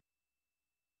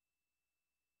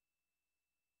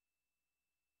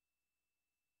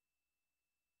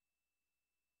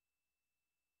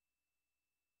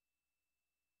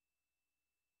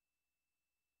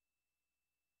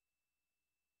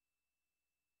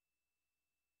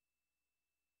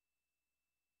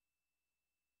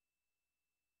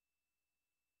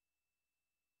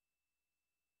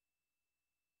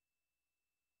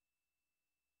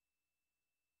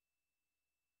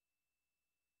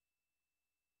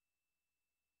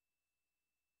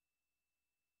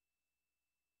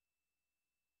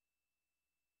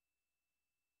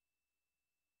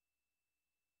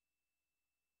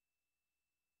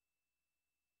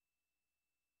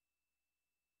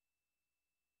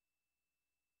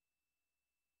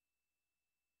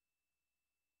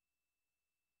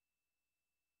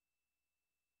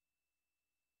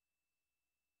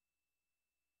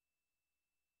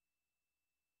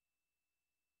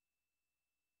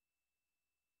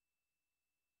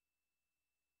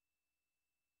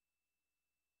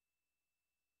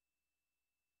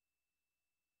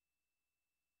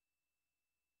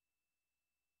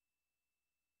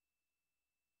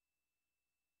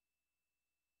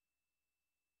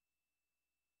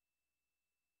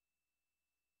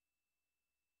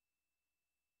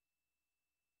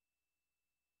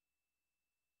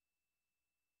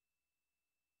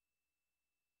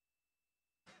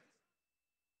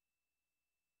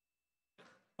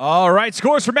 All right,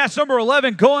 scores for match number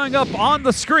 11 going up on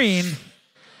the screen.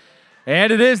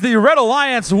 And it is the Red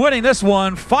Alliance winning this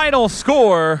one. Final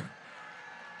score,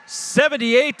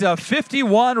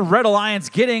 78-51. Red Alliance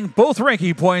getting both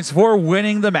ranking points for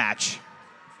winning the match.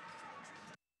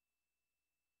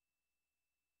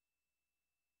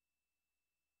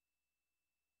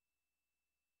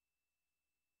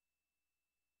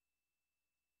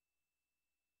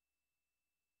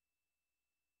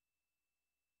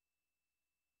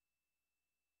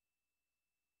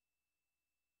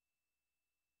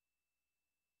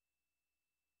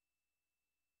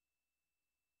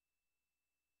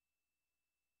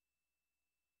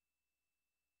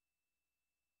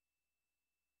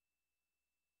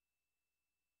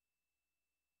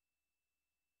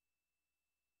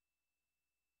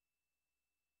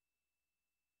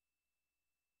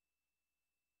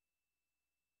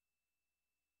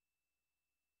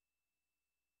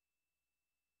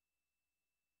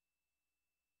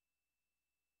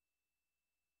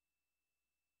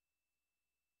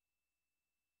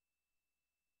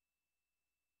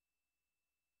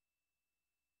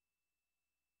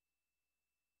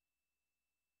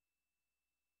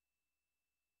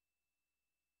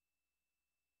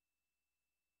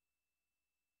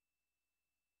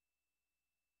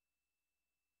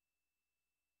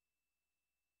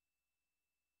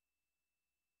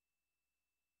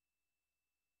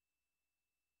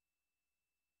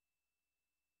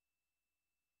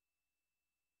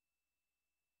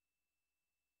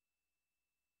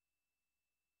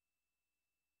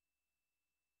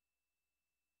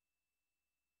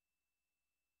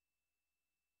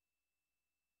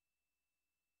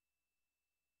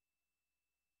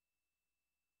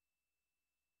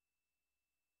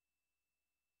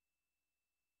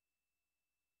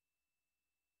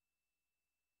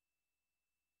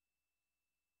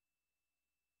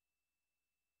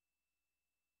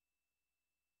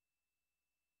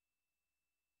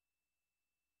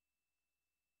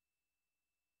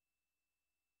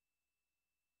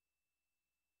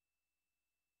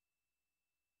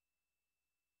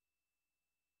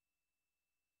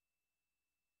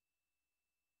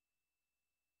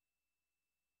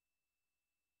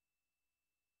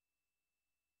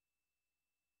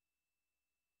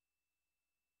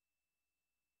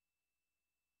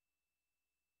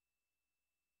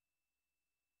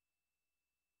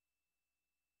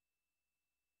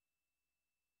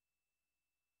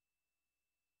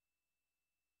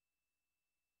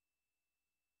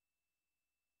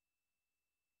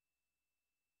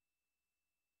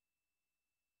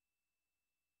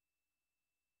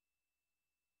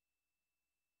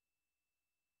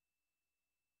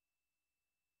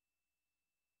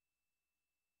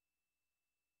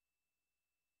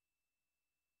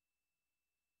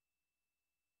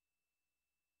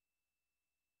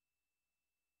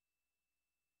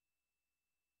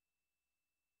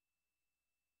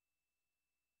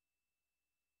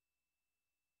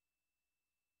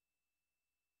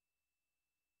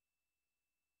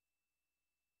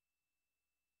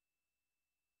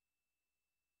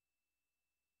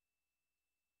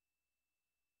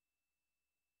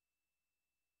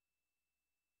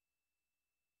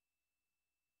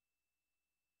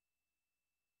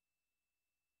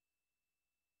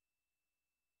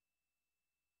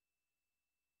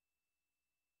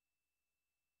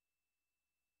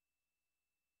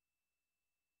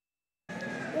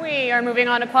 We are moving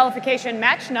on to qualification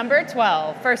match number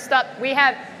 12. First up, we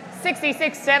have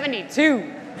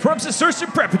 6672. From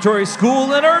Cistercian Preparatory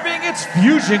School in Irving, it's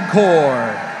Fusion Core.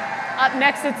 Up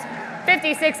next, it's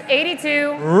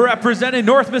 5682. Representing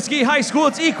North Mesquite High School,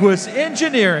 it's Equus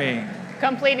Engineering.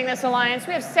 Completing this alliance,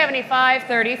 we have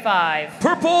 7535.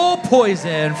 Purple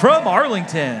Poison from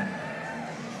Arlington.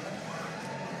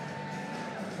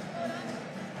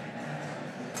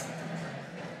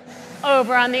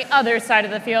 Over on the other side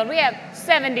of the field, we have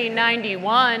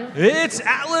 7091. It's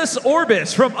Atlas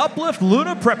Orbis from Uplift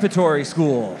Luna Preparatory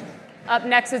School. Up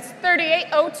next, it's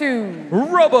 3802.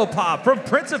 Robopop from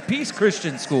Prince of Peace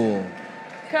Christian School.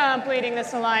 Completing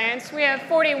this alliance, we have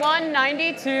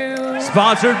 4192.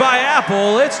 Sponsored by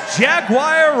Apple, it's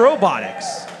Jaguar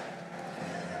Robotics.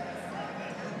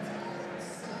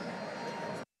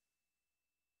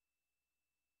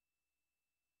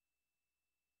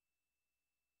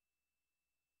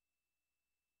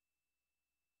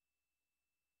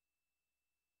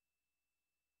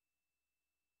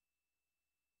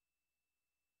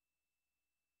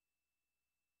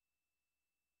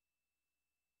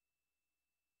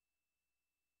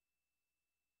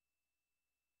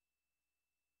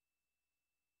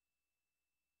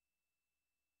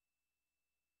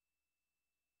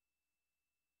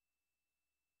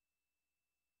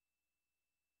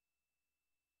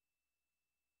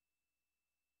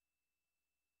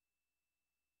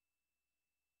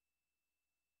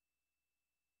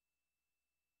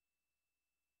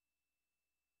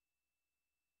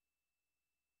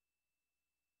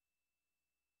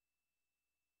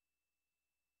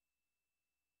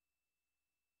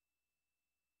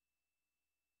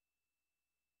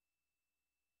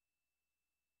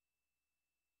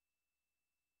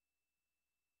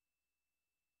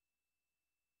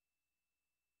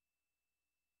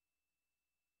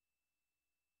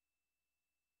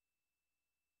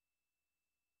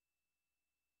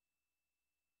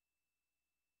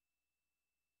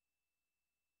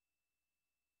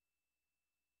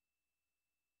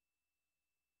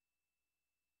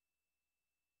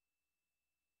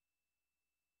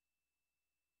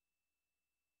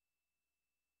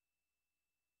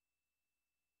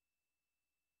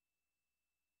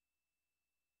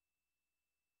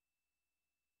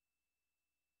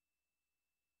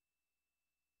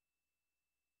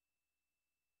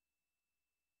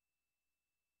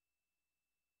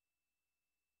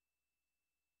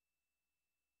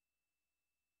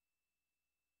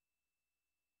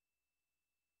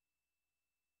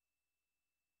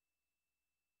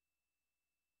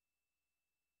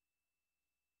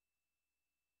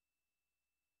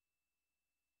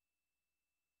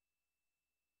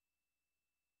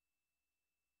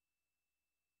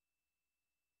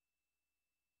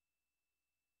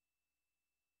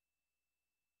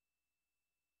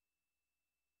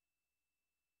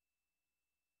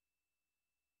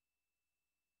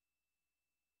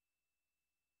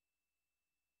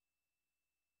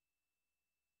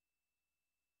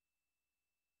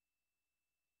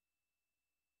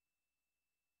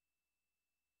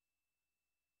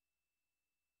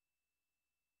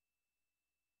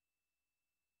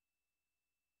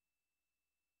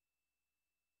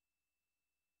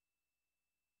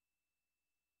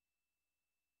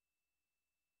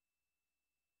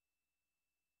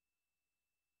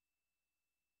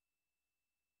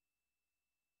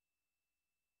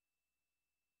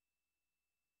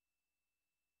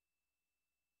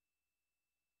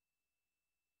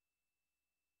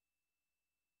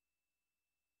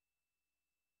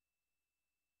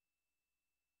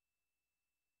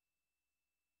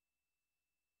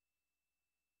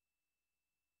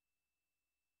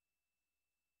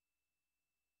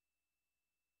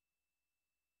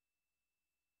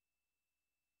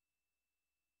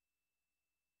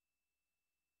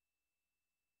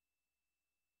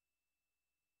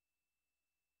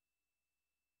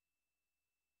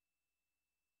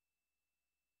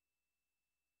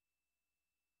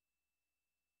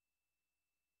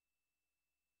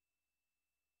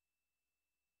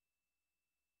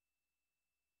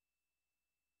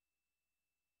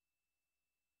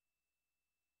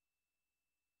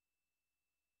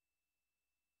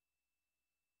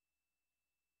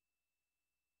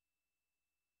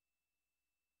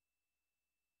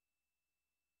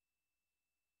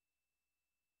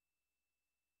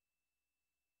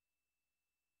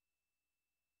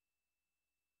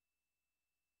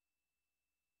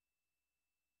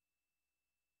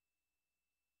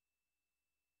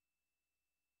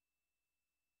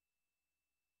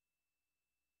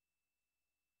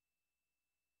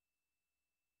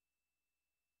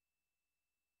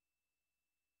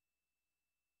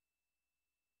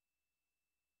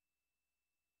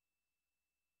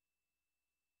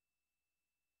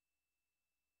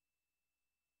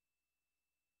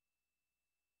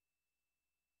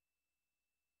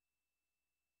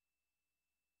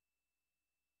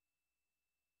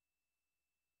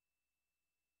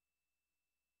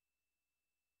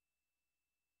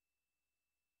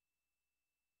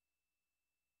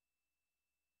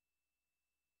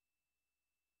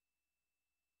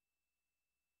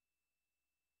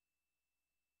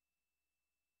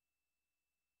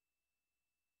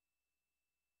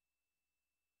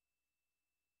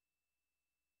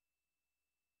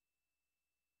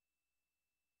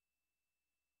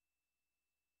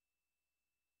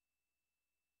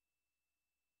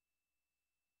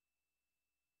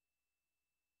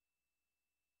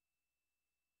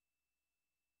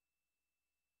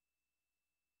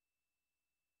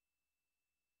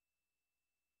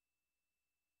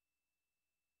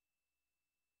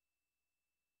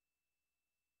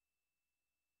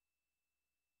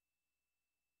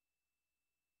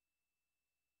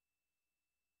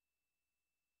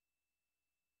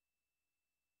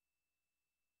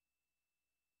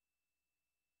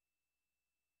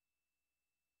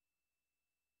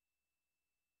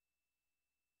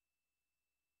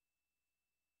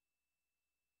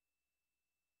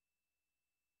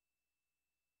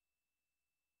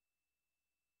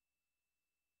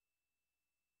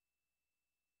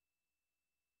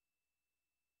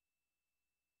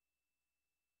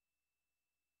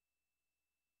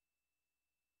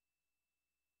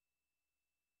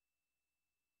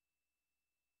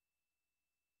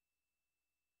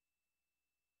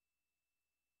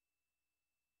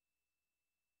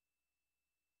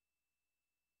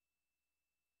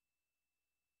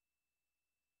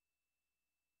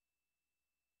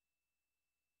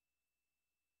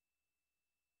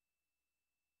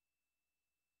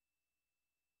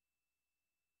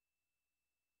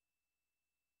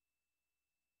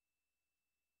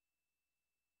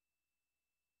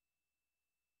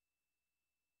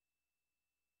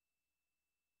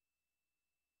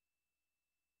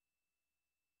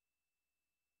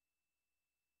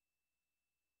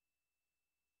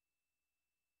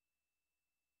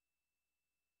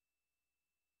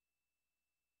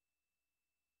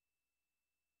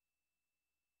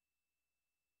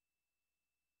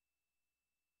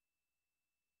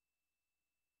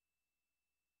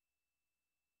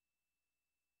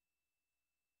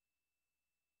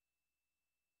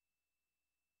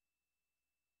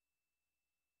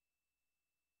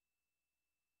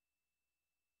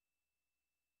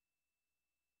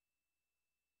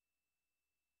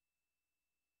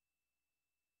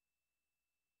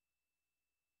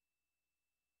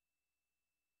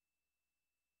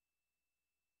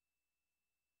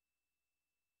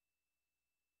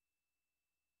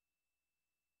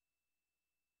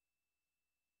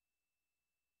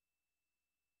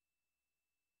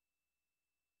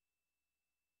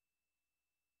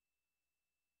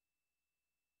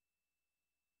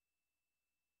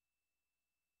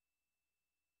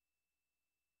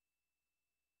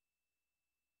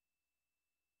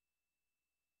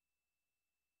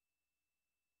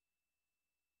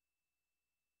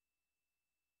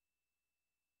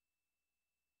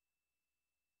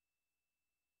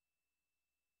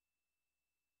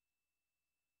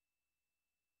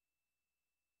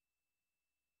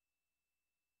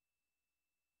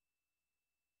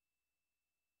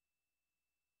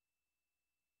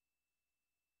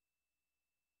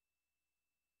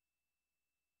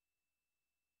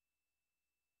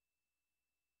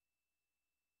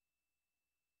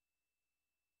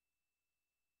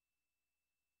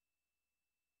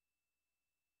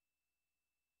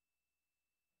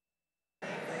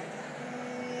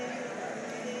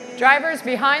 Drivers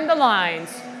behind the lines.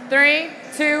 3,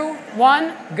 2,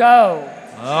 1, go.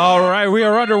 All right, we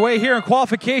are underway here in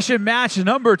qualification match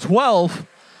number 12.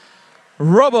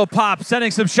 RoboPop sending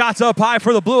some shots up high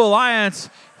for the Blue Alliance.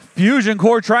 Fusion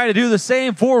Core trying to do the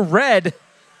same for red.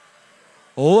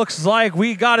 Looks like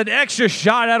we got an extra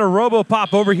shot out of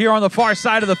RoboPop over here on the far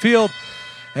side of the field.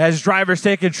 As drivers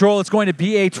take control, it's going to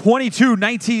be a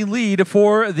 22-19 lead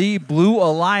for the Blue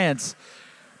Alliance.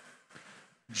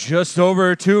 Just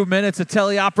over 2 minutes of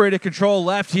teleoperated control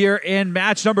left here in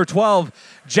match number 12.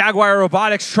 Jaguar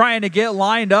Robotics trying to get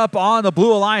lined up on the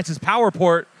Blue Alliance's power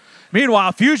port.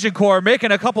 Meanwhile, Fusion Core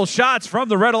making a couple shots from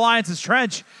the Red Alliance's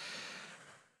trench.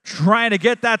 Trying to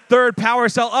get that third power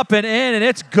cell up and in, and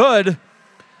it's good.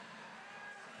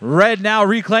 Red now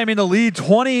reclaiming the lead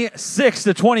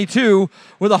 26-22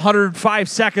 with 105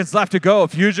 seconds left to go.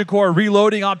 Fusion Core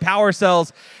reloading on power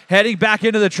cells, heading back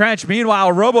into the trench. Meanwhile,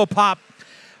 RoboPop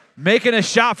making a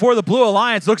shot for the Blue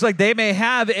Alliance. Looks like they may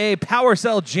have a power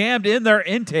cell jammed in their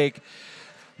intake.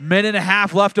 Minute and a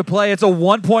half left to play. It's a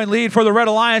 1-point lead for the Red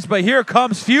Alliance, but here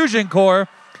comes Fusion Core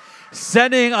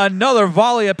sending another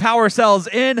volley of power cells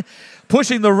in,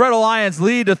 pushing the Red Alliance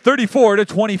lead to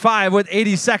 34-25 with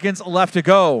 80 seconds left to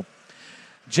go.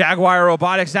 Jaguar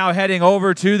Robotics now heading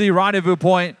over to the rendezvous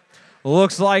point.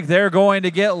 Looks like they're going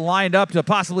to get lined up to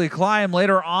possibly climb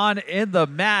later on in the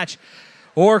match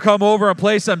or come over and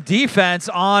play some defense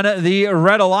on the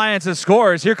Red Alliance's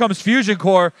scores. Here comes Fusion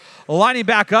Core lining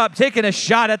back up, taking a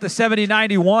shot at the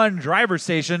 7091 driver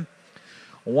station.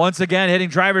 Once again, hitting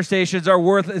driver stations are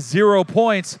worth 0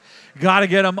 points. Got to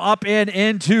get them up and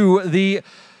into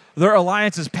their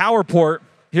Alliance's power port.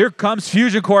 Here comes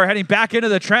Fusion Core heading back into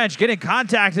the trench, getting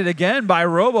contacted again by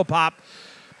RoboPop.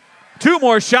 2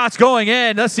 more shots going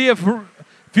in. Let's see if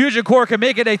Fusion Core can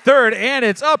make it a third, and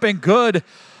it's up and good.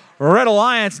 Red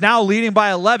Alliance now leading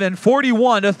by 11,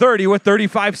 41-30 with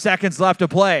 35 seconds left to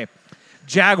play.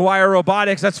 Jaguar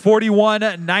Robotics, that's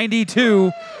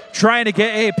 41-92, trying to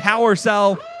get a power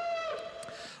cell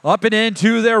up and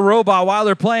into their robot while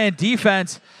they're playing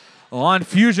defense on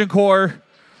Fusion Core.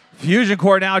 Fusion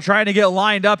Core now trying to get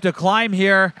lined up to climb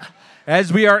here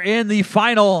as we are in the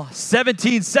final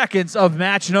 17 seconds of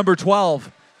match number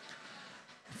 12.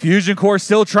 Fusion Core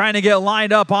still trying to get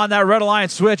lined up on that Red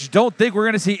Alliance switch. Don't think we're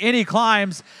going to see any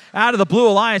climbs out of the Blue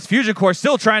Alliance. Fusion Core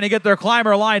still trying to get their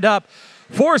climber lined up.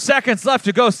 4 seconds left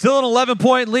to go. Still an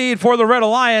 11-point lead for the Red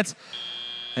Alliance.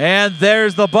 And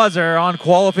there's the buzzer on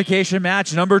qualification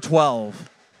match number 12.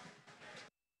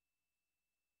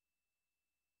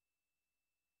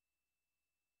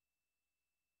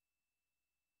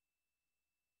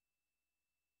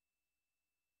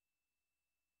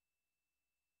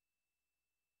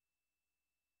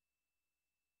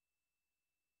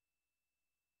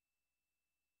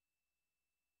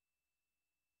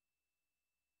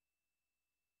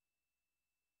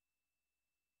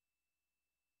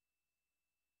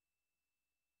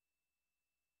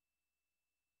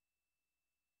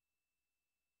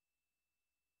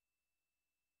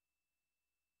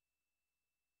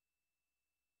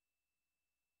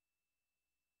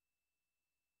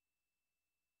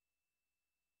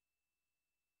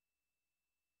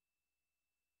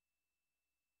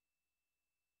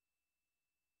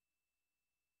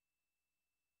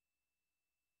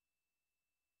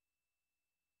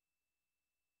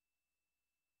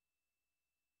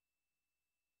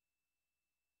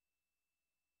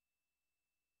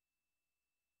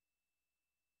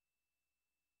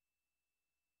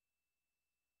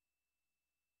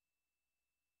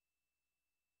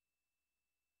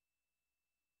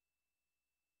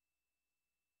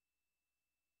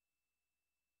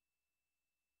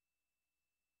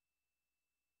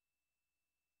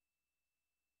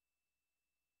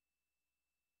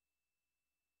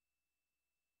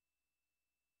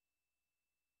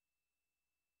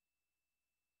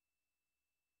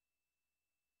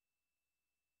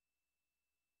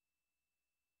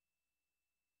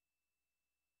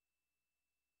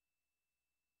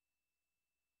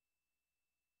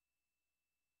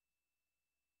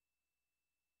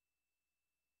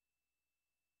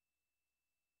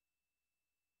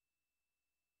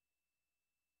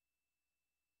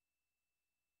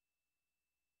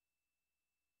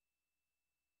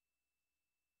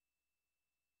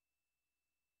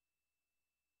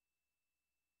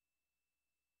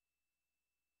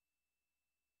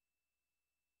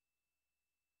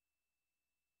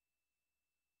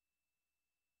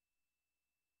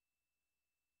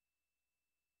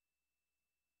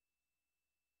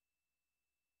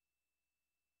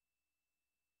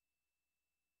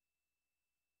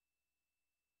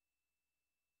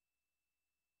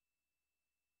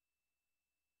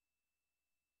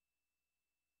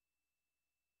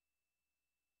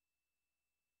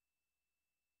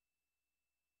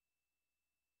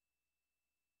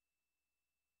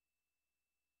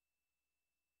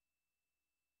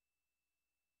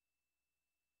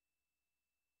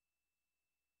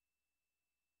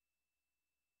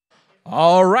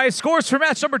 All right, scores for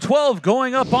match number 12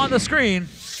 going up on the screen.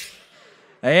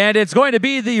 And it's going to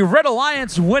be the Red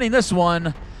Alliance winning this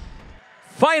one.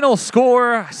 Final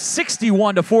score,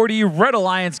 61-40. Red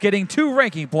Alliance getting 2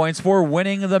 ranking points for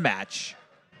winning the match.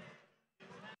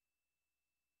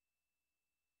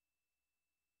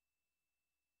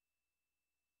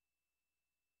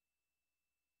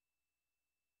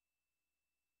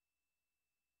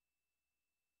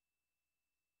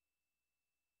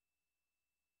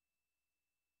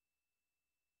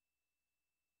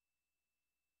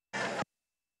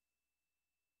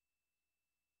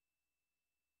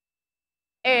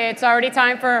 It's already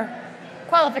time for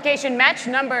qualification match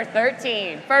number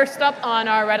 13. First up on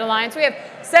our Red Alliance, we have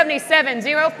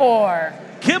 7704.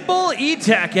 Kimball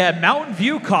E-Tech at Mountain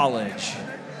View College.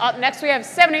 Up next, we have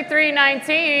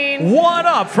 7319. One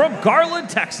up from Garland,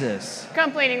 Texas.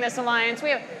 Completing this alliance, we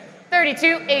have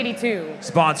 3282.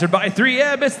 Sponsored by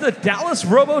 3M, it's the Dallas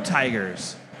Robo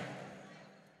Tigers.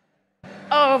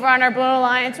 Over on our Blue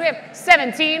Alliance, we have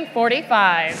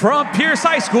 1745. From Pierce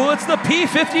High School, it's the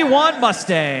P51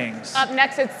 Mustangs. Up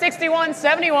next, it's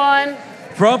 6171.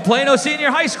 From Plano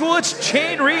Senior High School, it's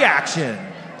Chain Reaction.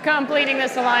 Completing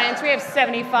this alliance, we have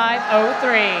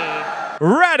 7503.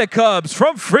 Radicubs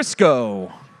from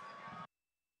Frisco.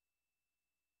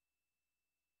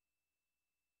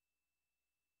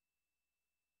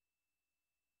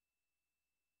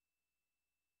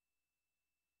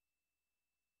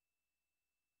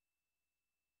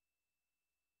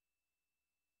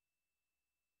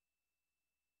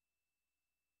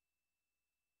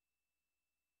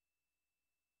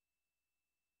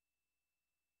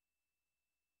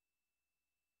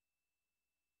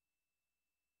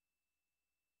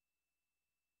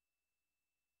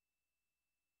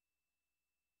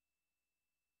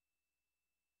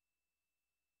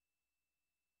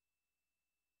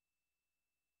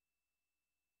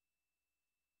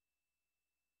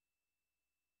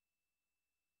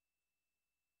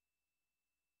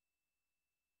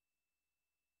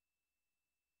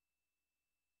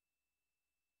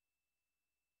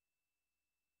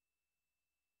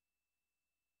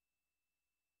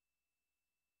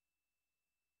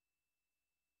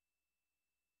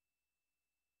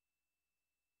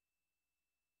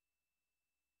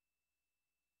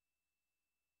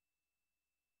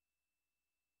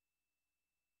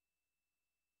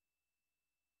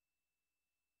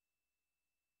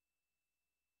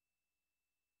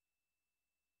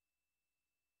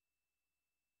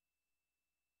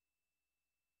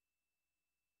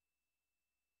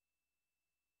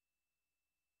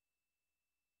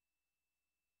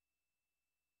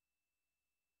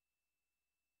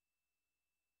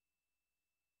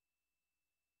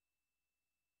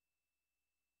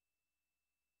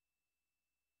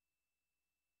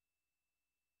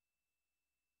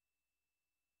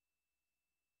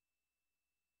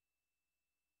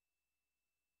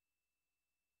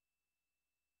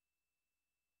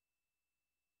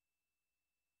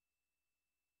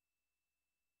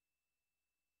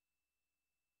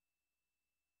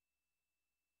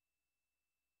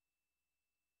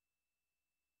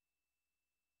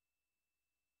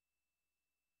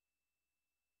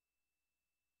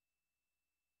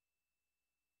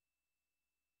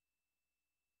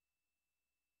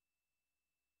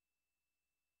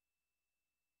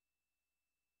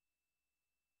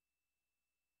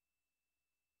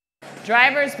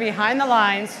 Drivers behind the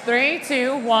lines, 3,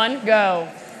 2, 1, go.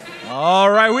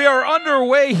 All right, we are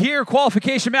underway here.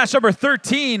 Qualification match number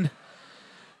 13.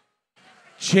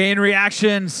 Chain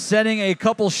Reaction setting a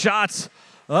couple shots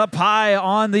up high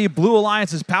on the Blue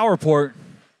Alliance's power port.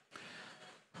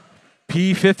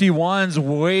 P51's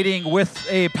waiting with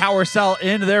a power cell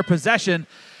in their possession.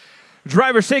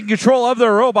 Drivers taking control of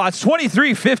their robots.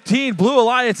 23-15, Blue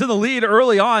Alliance in the lead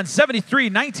early on.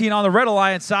 73-19 on the Red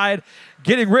Alliance side,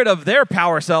 getting rid of their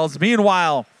power cells.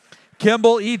 Meanwhile,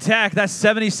 Kimball E-Tech, that's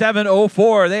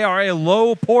 7704. They are a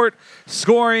low port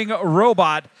scoring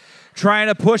robot, trying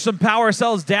to push some power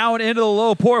cells down into the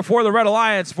low port for the Red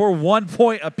Alliance for 1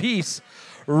 point apiece.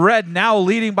 Red now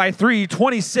leading by 3,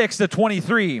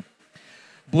 26-23.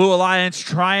 Blue Alliance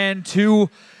trying to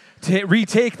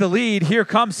retake the lead. Here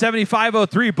comes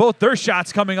 7503. Both their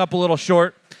shots coming up a little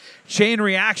short. Chain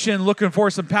Reaction looking for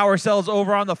some power cells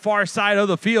over on the far side of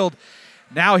the field.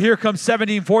 Now here comes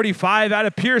 1745 out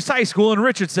of Pierce High School in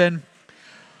Richardson,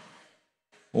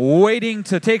 waiting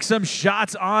to take some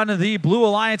shots on the Blue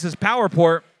Alliance's power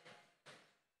port.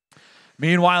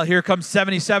 Meanwhile, here comes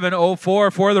 7704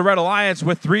 for the Red Alliance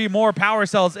with 3 more power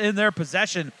cells in their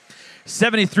possession.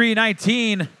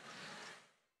 73-19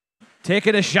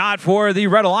 taking a shot for the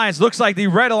Red Alliance. Looks like the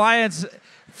Red Alliance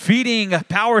feeding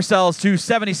power cells to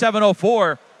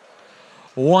 7704.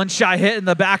 One shot hit in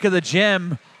the back of the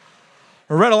gym.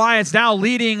 Red Alliance now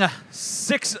leading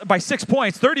by 6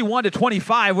 points,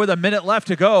 31-25 with a minute left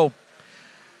to go.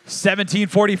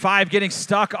 1745 getting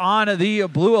stuck on the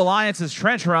Blue Alliance's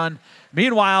trench run.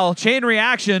 Meanwhile, Chain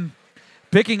Reaction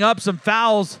picking up some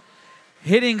fouls,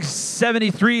 hitting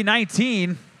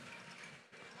 73-19.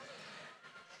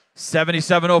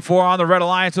 7704 on the Red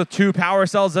Alliance with 2 power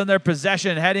cells in their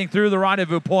possession, heading through the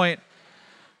rendezvous point.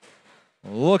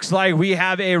 Looks like we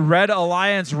have a Red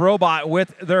Alliance robot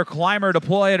with their climber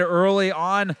deployed early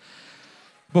on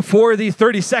before the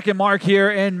 30-second mark here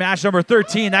in match number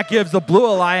 13. That gives the Blue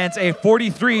Alliance a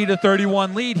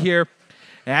 43-31 lead here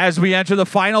as we enter the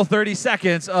final 30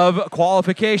 seconds of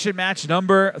qualification match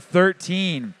number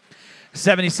 13.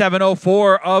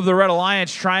 7704 of the Red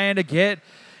Alliance trying to get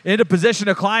into position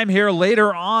to climb here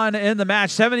later on in the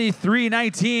match.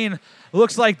 73-19.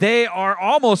 Looks like they are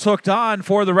almost hooked on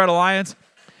for the Red Alliance.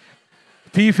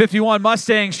 P51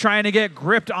 Mustangs trying to get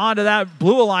gripped onto that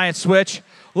Blue Alliance switch.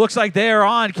 Looks like they are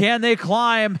on. Can they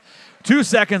climb? 2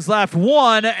 seconds left.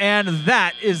 1, and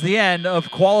that is the end of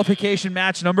qualification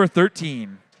match number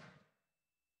 13.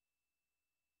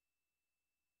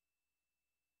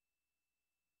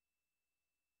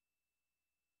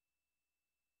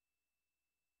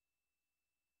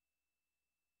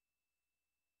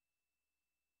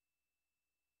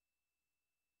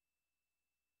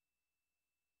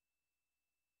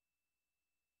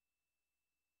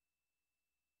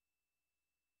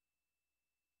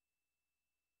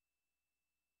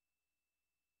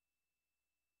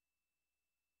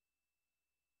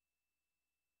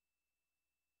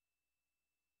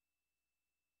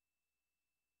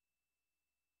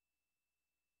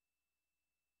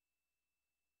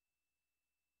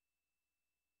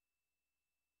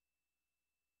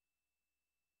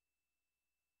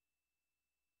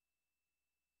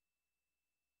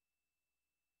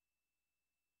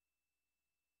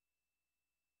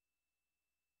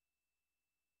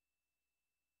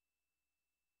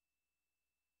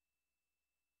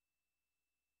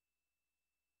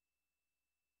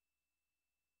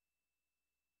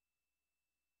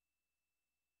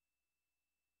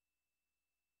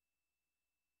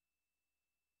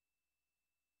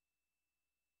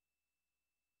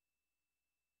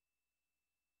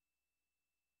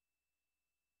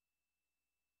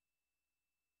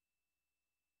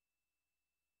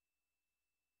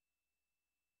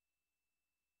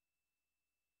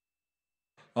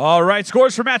 All right,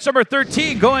 scores for match number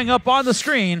 13 going up on the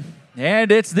screen.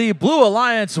 And it's the Blue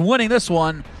Alliance winning this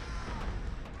one.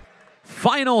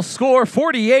 Final score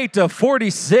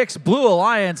 48-46. Blue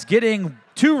Alliance getting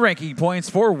 2 ranking points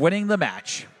for winning the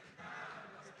match.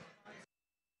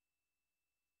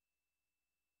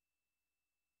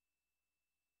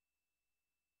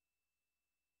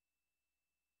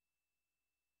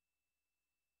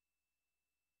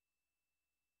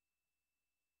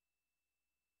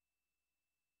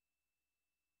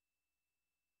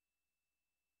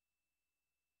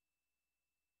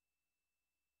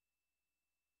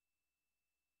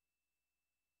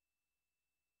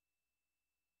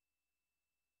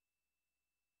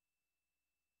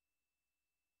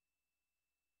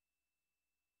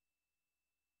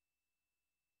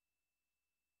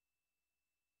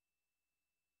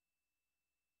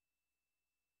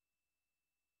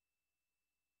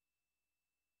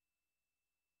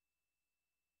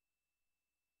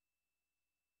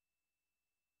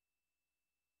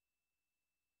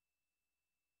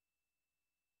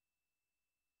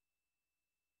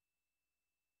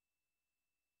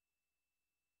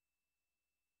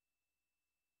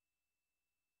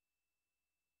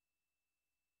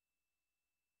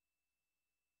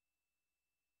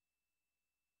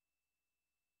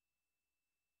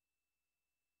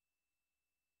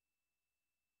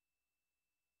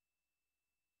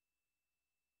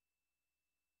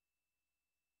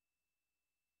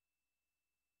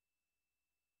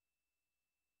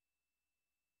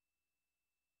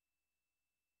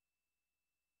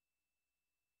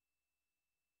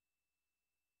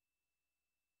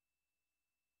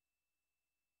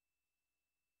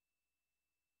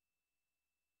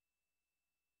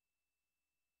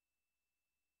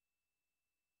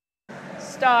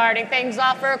 Starting things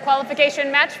off for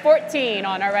qualification match 14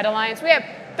 on our Red Alliance, we have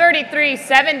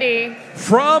 3370.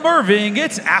 From Irving,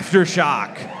 it's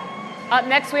Aftershock. Up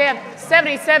next, we have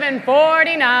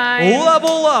 7749.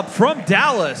 Level Up from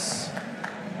Dallas.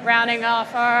 Rounding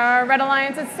off our Red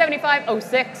Alliance, it's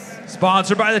 7506.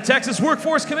 Sponsored by the Texas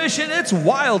Workforce Commission, it's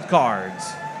Wild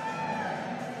Cards.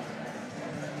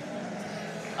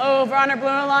 Over on our Blue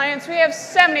Alliance, we have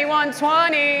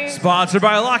 7120. Sponsored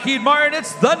by Lockheed Martin,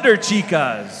 it's Thunder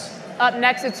Chicas. Up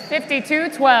next, it's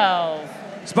 5212.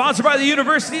 Sponsored by the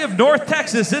University of North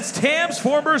Texas, it's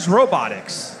Transformers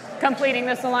Robotics. Completing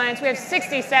this alliance, we have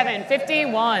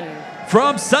 6751.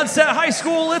 From Sunset High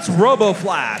School, it's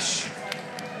RoboFlash.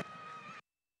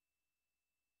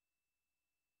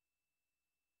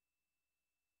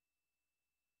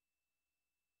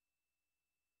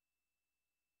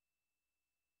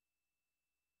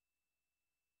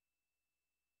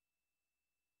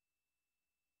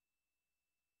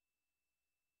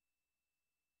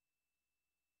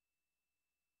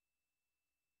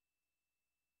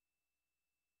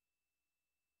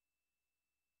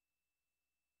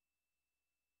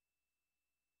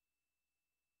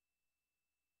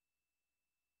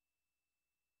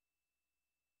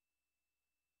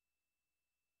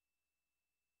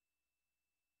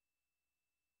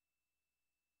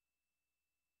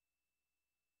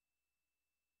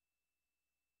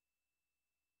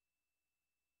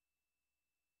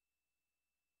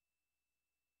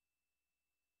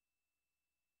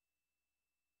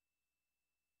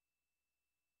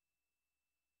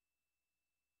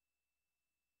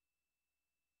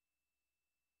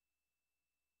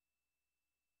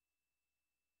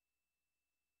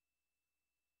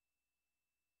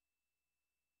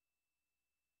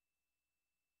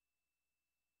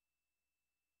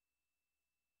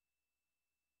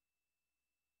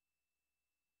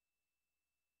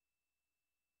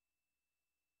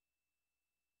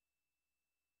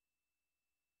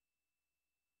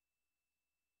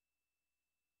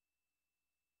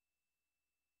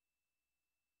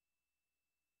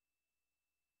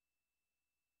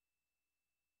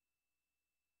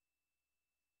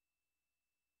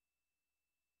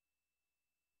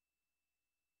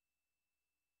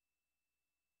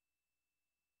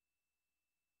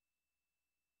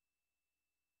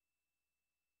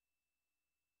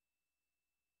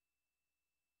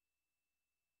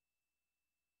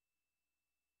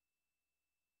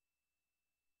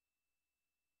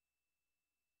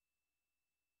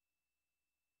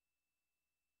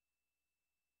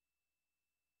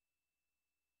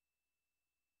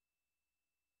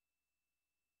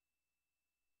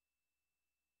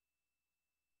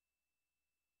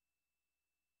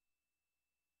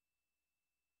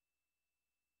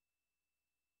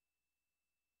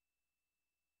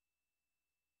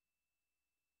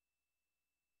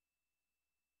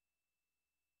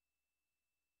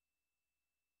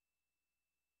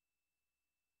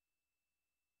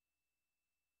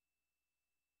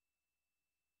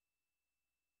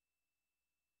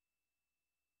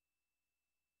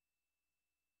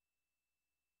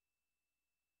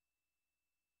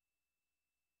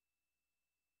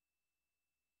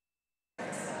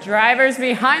 Drivers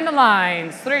behind the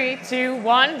lines. 3, 2,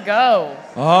 1, go.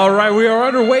 All right, we are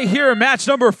underway here in match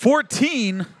number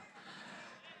 14.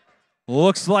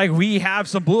 Looks like we have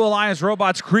some Blue Alliance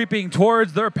robots creeping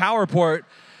towards their power port.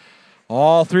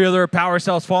 All three of their power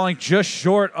cells falling just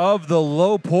short of the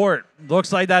low port.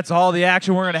 Looks like that's all the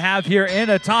action we're going to have here in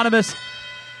Autonomous.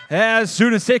 As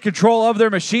soon as they take control of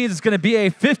their machines, it's going to be a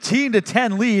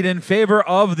 15-10 lead in favor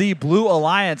of the Blue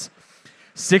Alliance.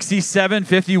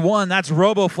 67-51, that's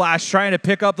RoboFlash trying to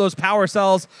pick up those power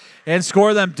cells and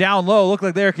score them down low. Look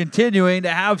like they're continuing to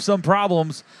have some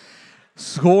problems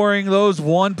scoring those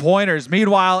one-pointers.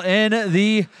 Meanwhile, in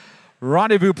the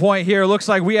rendezvous point here, looks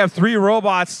like we have three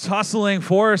robots tussling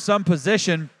for some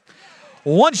position.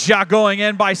 One shot going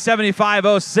in by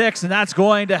 75-06, and that's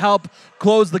going to help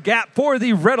close the gap for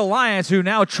the Red Alliance, who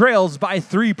now trails by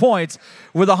 3 points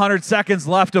with 100 seconds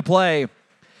left to play.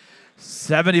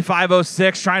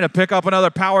 75-06 trying to pick up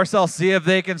another power cell, see if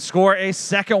they can score a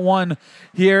second one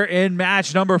here in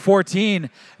match number 14.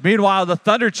 Meanwhile, the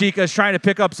Thunder Chicas trying to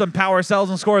pick up some power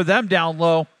cells and score them down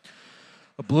low.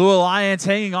 The Blue Alliance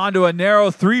hanging on to a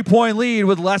narrow 3-point lead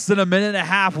with less than a minute and a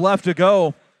half left to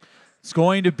go. It's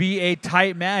going to be a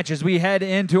tight match as we head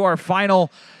into our final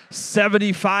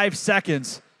 75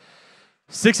 seconds.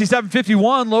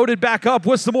 67-51 loaded back up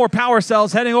with some more power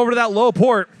cells heading over to that low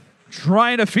port.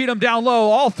 Trying to feed them down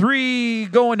low. All three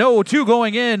going, no, two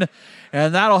going in.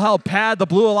 And that'll help pad the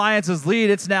Blue Alliance's lead.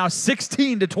 It's now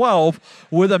 16-12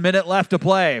 with a minute left to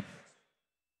play.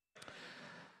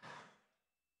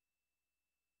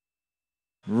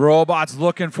 Robots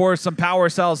looking for some power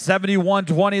cells.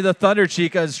 71-20, the Thunder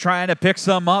Chicas trying to pick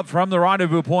some up from the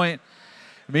rendezvous point.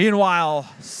 Meanwhile,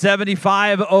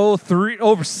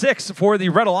 75-06 for the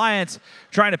Red Alliance,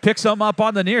 trying to pick some up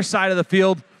on the near side of the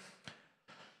field.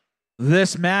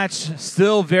 This match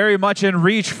still very much in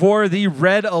reach for the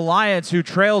Red Alliance, who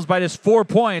trails by just 4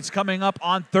 points, coming up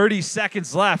on 30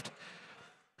 seconds left.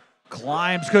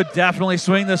 Climbs could definitely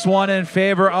swing this one in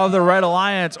favor of the Red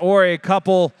Alliance, or a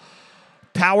couple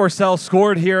power cells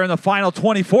scored here in the final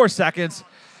 24 seconds.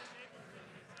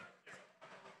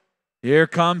 Here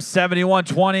comes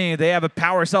 71-20. They have a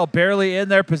power cell barely in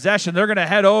their possession. They're going to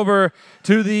head over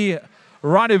to the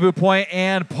rendezvous point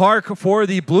and park for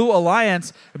the Blue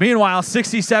Alliance. Meanwhile,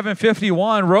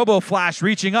 67-51, Robo Flash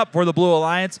reaching up for the Blue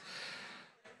Alliance.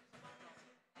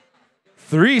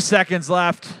 3 seconds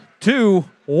left, 2,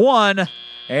 1,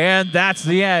 and that's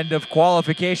the end of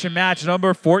qualification match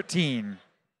number 14.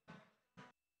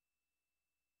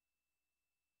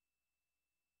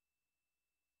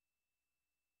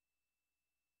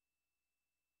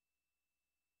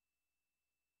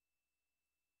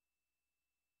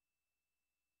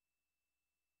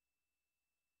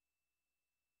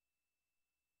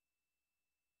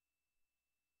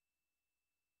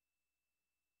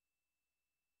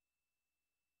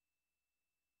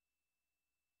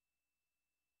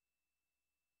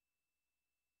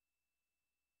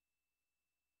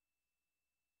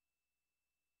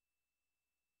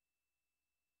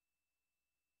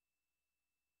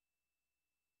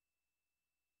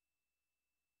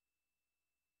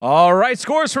 All right,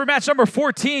 scores for match number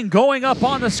 14 going up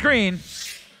on the screen.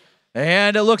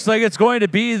 And it looks like it's going to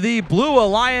be the Blue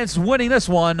Alliance winning this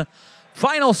one.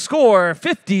 Final score,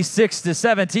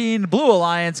 56-17. Blue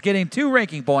Alliance getting 2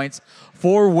 ranking points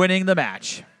for winning the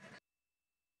match.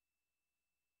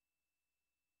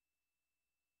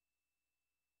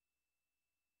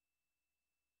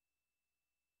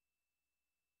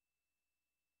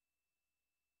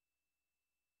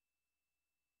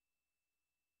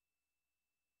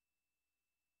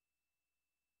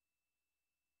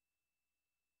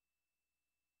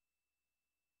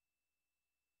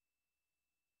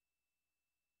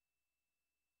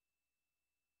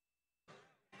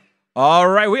 All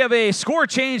right, we have a score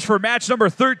change for match number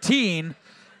 13.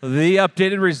 The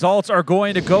updated results are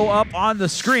going to go up on the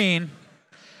screen.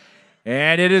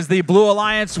 And it is the Blue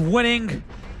Alliance winning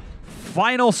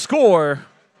final score,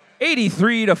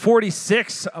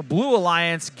 83-46. Blue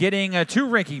Alliance getting 2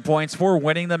 ranking points for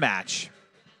winning the match.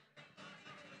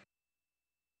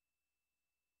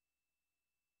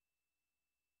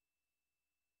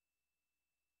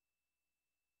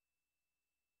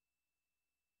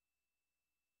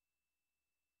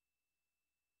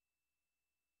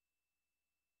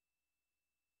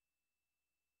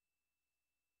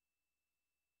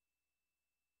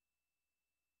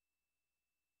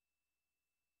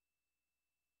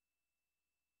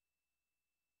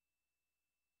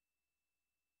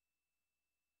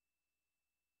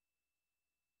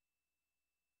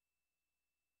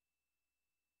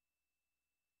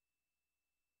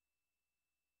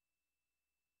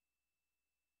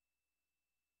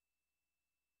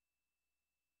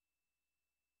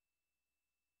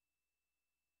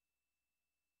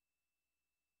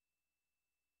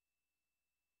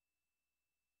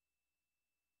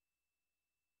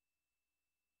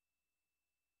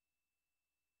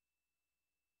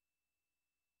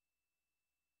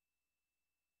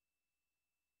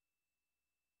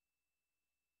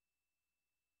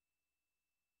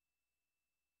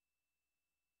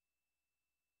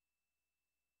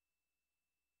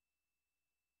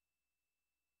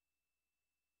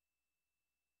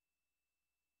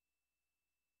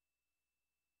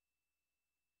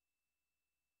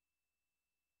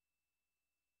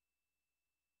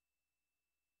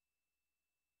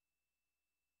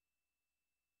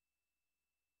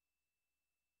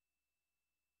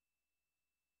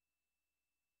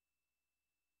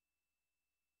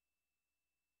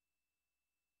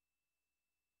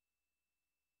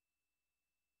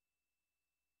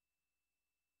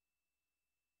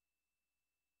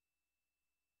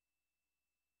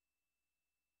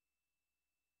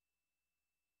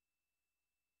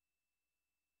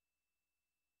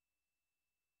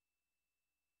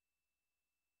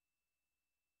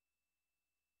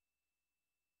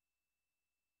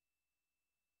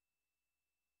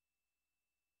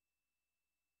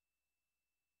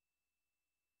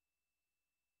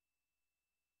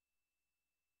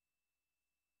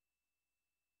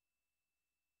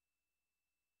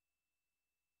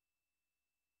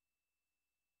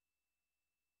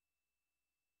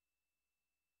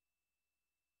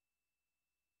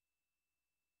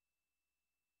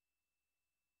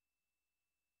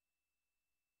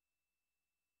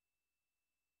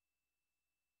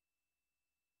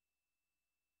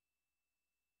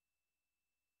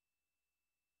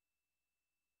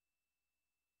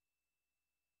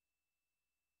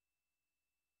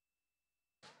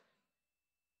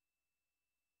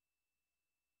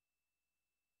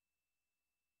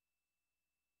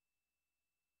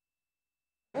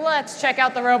 Let's check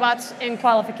out the robots in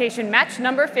qualification match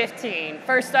number 15.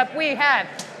 First up, we have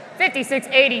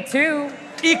 5682.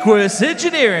 Equus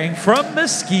Engineering from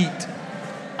Mesquite.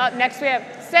 Up next, we have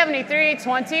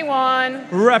 7321.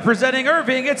 Representing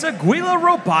Irving, it's Aguila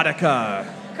Robotica.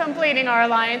 Completing our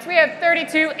alliance, we have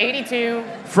 3282.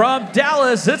 From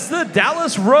Dallas, it's the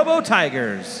Dallas Robo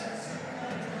Tigers.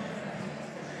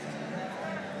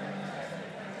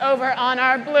 Over on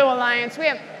our blue alliance, we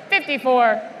have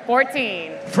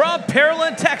 5414. From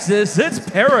Pearland, Texas, it's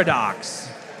Paradox.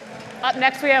 Up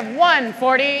next, we have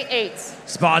 148.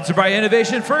 Sponsored by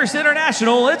Innovation First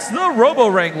International, it's the Robo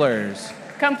Wranglers.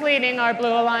 Completing our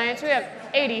blue alliance, we have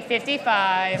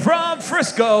 8055. From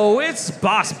Frisco, it's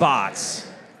Boss Bots.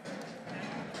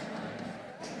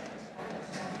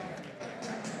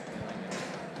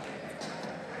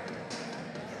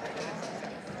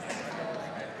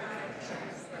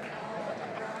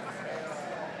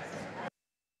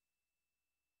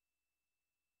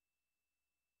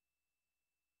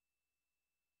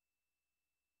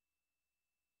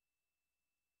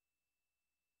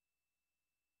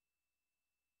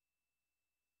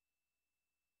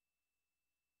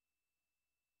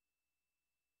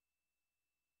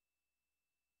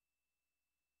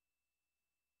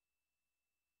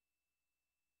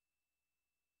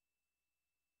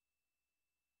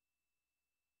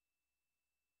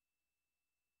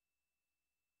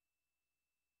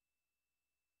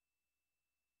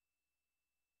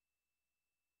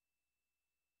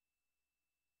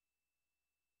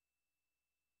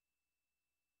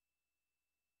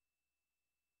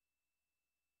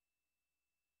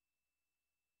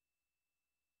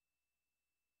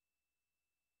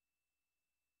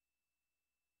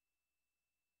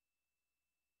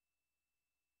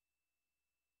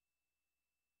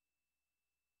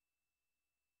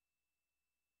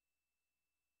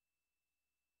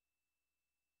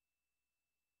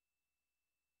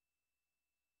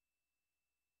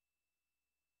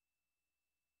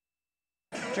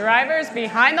 Drivers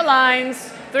behind the lines.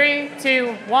 3,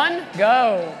 2, 1,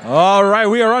 go. All right,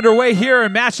 we are underway here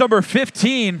in match number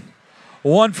 15.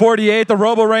 148, the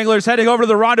Robo Wranglers heading over to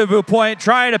the rendezvous point,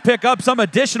 trying to pick up some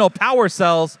additional power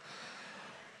cells.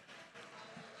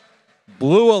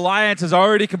 Blue Alliance has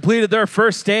already completed their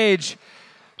first stage.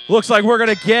 Looks like we're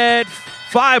going to get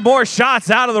 5 more shots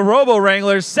out of the Robo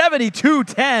Wranglers.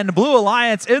 72-10, Blue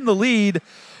Alliance in the lead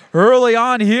early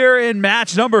on here in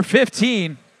match number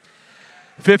 15.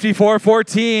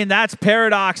 54-14, that's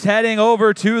Paradox heading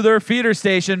over to their feeder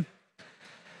station.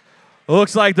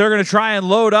 Looks like they're going to try and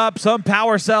load up some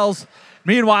power cells.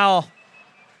 Meanwhile,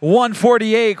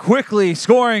 148 quickly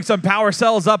scoring some power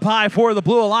cells up high for the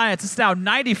Blue Alliance. It's now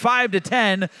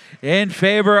 95-10 in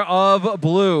favor of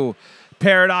Blue.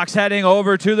 Paradox heading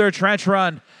over to their trench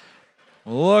run.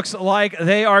 Looks like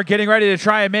they are getting ready to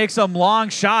try and make some long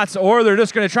shots, or they're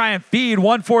just going to try and feed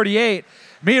 148.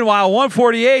 Meanwhile,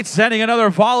 148 sending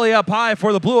another volley up high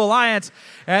for the Blue Alliance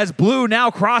as Blue now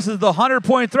crosses the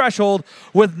 100-point threshold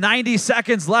with 90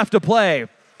 seconds left to play.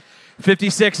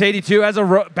 56-82 has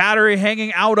a battery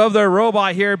hanging out of their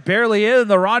robot here, barely in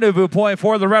the rendezvous point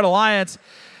for the Red Alliance.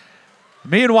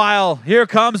 Meanwhile, here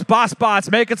comes Boss Bots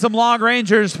making some long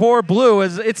rangers for Blue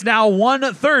as it's now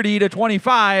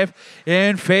 130-25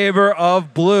 in favor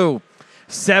of Blue.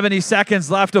 70 seconds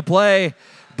left to play.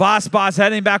 Boss Bots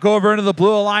heading back over into the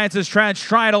Blue Alliance's trench,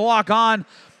 trying to lock on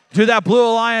to that Blue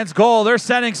Alliance goal. They're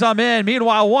sending some in.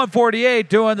 Meanwhile, 148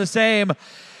 doing the same.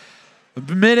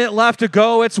 Minute left to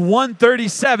go. It's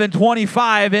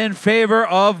 137-25 in favor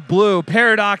of Blue.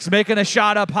 Paradox making a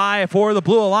shot up high for the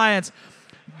Blue Alliance.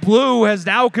 Blue has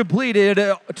now completed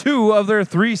 2 of their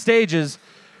 3 stages.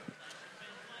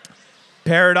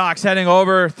 Paradox heading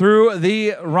over through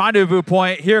the rendezvous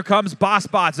point. Here comes Boss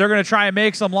Bots. They're going to try and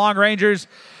make some long rangers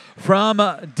from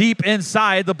deep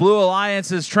inside the Blue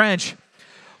Alliance's trench.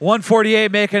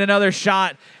 148 making another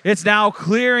shot. It's now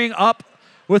clearing up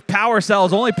with power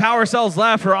cells. Only power cells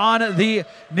left are on the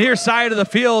near side of the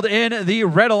field in the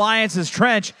Red Alliance's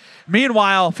trench.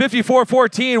 Meanwhile,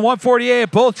 54-14,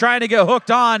 148, both trying to get hooked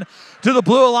on to the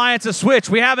Blue Alliance's switch.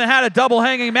 We haven't had a double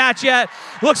hanging match yet.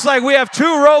 Looks like we have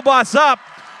 2 robots up.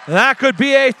 That could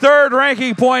be a 3rd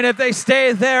ranking point if they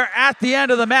stay there at the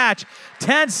end of the match.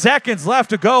 10 seconds left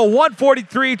to go.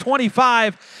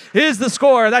 143-25 is the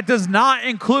score. That does not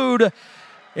include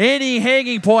any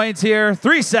hanging points here.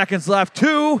 3 seconds left.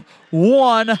 2,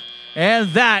 1, and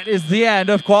that is the end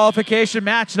of qualification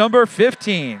match number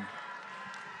 15.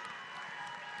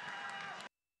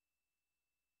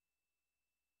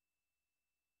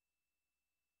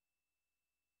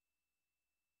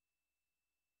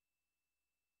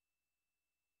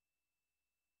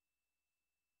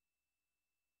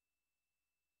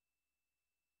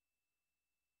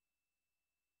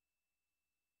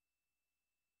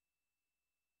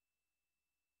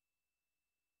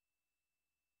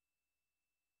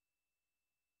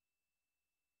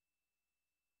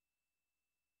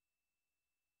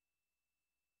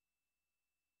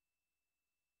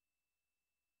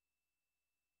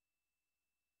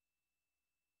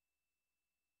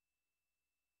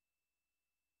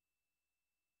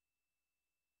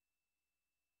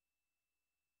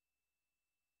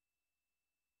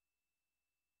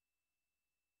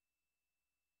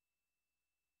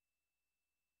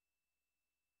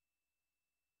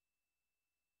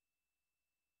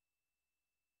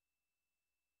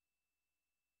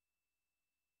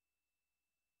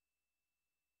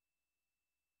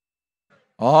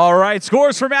 All right,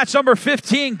 scores for match number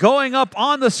 15 going up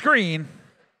on the screen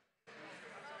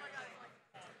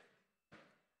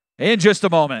in just a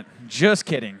moment. Just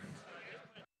kidding.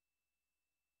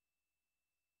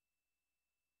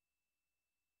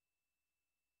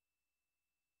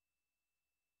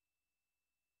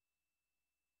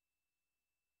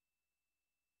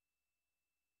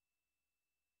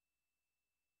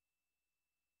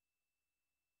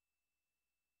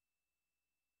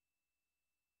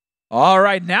 All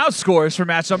right, now scores for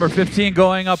match number 15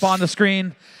 going up on the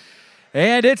screen.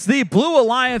 And it's the Blue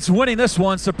Alliance winning this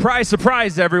one. Surprise,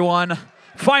 surprise, everyone.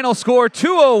 Final score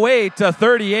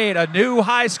 208-38, a new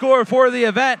high score for the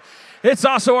event. It's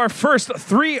also our first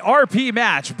 3 RP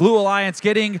match. Blue Alliance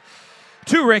getting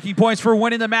 2 ranking points for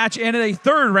winning the match and a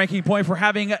 3rd ranking point for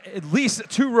having at least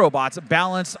 2 robots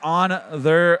balanced on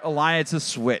their Alliance's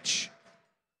switch.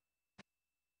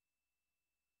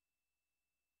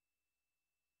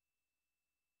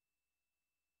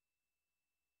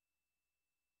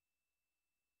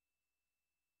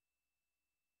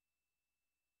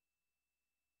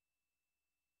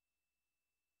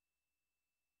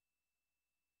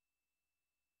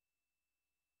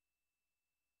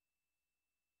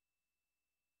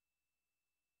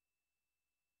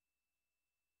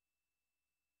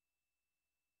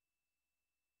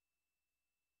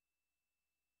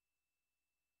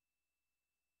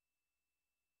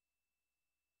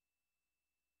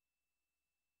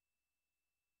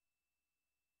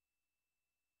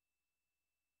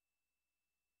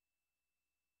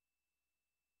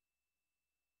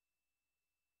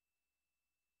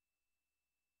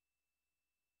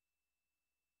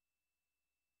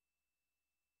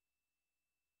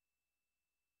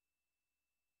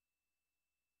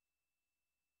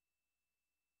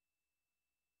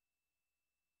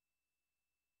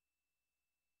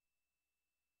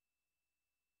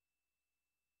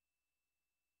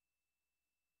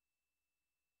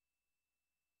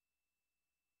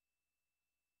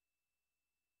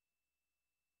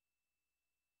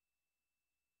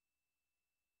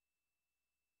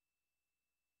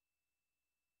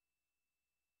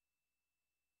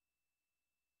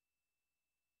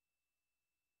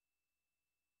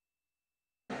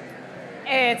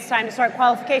 It's time to start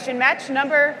qualification match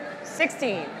number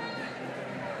 16.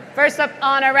 First up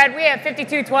on our red, we have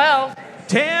 5212.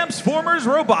 Transformers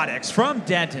Robotics from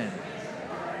Denton.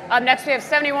 Up next, we have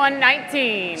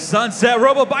 7119. Sunset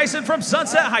Robo Bison from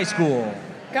Sunset High School.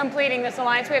 Completing this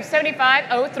alliance, we have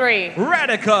 7503.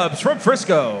 Radicubs from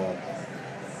Frisco.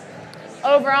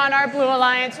 Over on our blue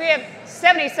alliance, we have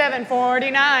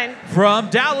 7749. From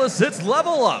Dallas, it's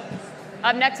Level Up.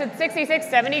 Up next, it's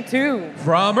 6672.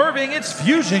 From Irving, it's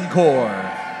Fusion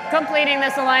Core. Completing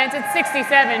this alliance, it's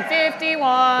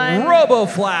 6751. Robo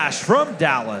Flash from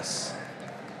Dallas.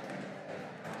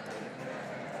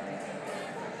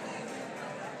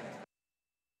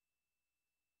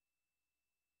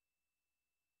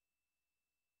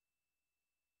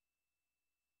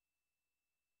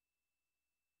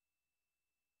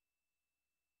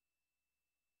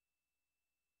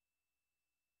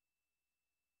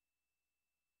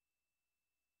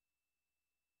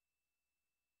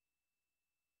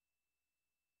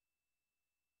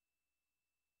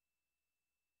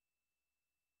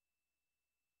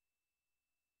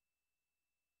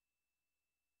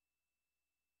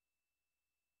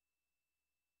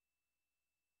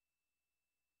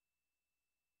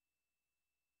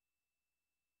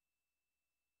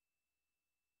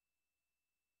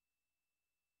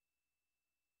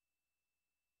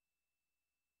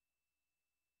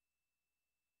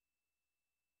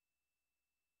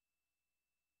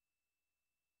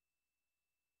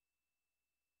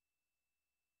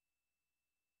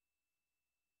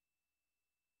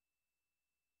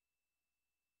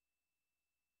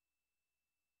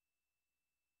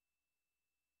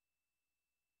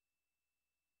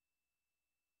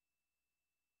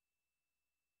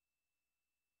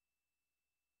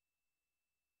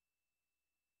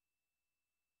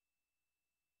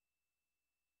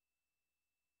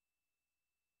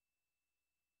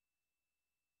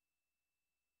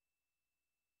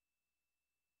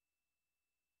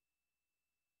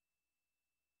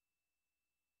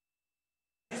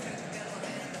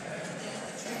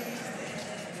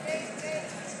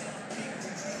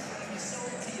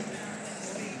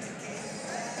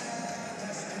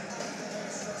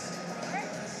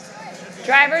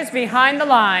 Drivers behind the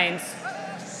lines.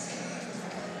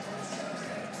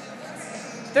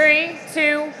 3,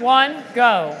 2, 1,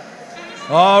 go.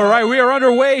 All right, we are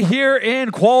underway here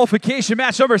in qualification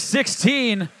match number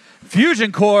 16.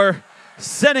 Fusion Core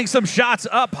sending some shots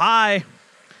up high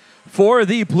for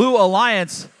the Blue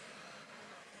Alliance.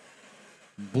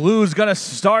 Blue's gonna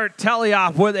start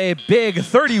Teleop with a big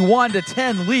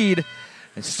 31-10 lead.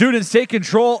 And students take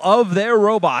control of their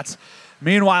robots.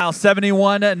 Meanwhile,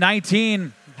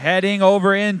 71-19 heading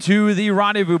over into the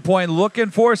rendezvous point,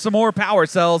 looking for some more power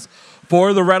cells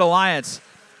for the Red Alliance.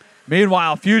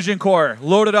 Meanwhile, Fusion Core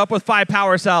loaded up with 5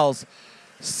 power cells,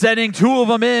 sending 2 of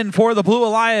them in for the Blue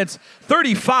Alliance,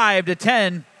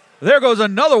 35-10. There goes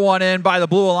another one in by the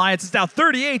Blue Alliance. It's now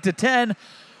 38-10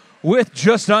 with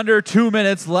just under 2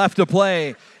 minutes left to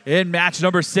play in match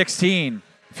number 16.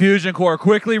 Fusion Core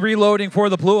quickly reloading for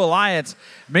the Blue Alliance.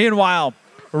 Meanwhile,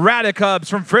 Radicubs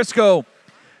from Frisco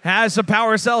has some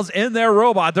power cells in their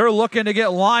robot. They're looking to get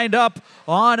lined up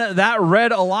on that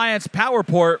Red Alliance power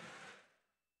port.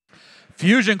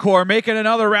 Fusion Core making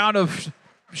another round of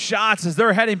shots as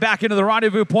they're heading back into the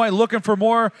rendezvous point, looking for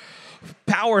more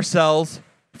power cells.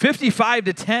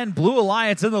 55-10, Blue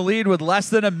Alliance in the lead with less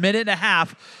than a minute and a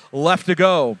half left to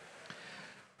go.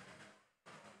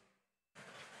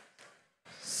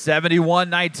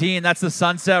 71-19, that's the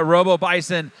Sunset Robo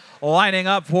Bison lining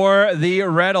up for the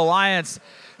Red Alliance.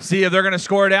 See if they're going to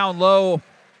score down low.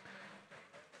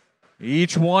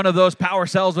 Each one of those power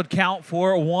cells would count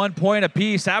for 1 point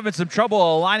apiece. Having some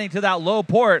trouble aligning to that low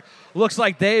port. Looks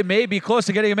like they may be close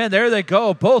to getting them in. There they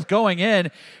go, both going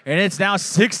in. And it's now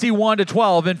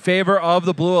 61-12 in favor of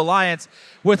the Blue Alliance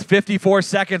with 54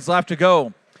 seconds left to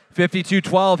go.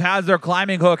 52-12 has their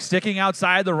climbing hook sticking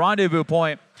outside the rendezvous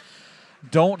point.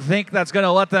 Don't think that's going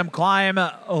to let them climb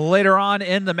later on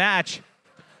in the match.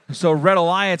 So Red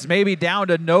Alliance may be down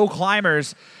to no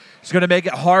climbers. It's going to make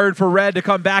it hard for Red to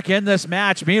come back in this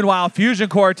match. Meanwhile, Fusion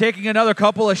Core taking another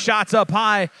couple of shots up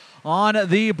high on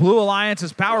the Blue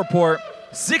Alliance's power port.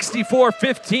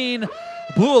 64-15.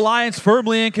 Blue Alliance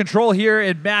firmly in control here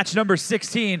in match number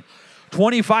 16.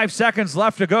 25 seconds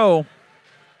left to go.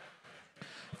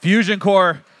 Fusion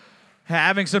Core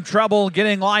having some trouble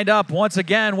getting lined up once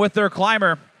again with their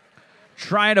climber.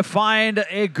 Trying to find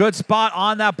a good spot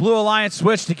on that Blue Alliance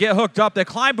switch to get hooked up. They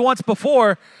climbed once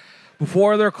before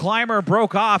their climber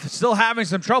broke off. Still having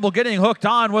some trouble getting hooked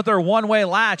on with their one-way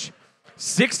latch.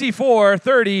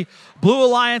 64-30, Blue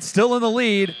Alliance still in the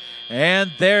lead.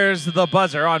 And there's the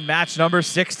buzzer on match number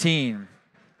 16.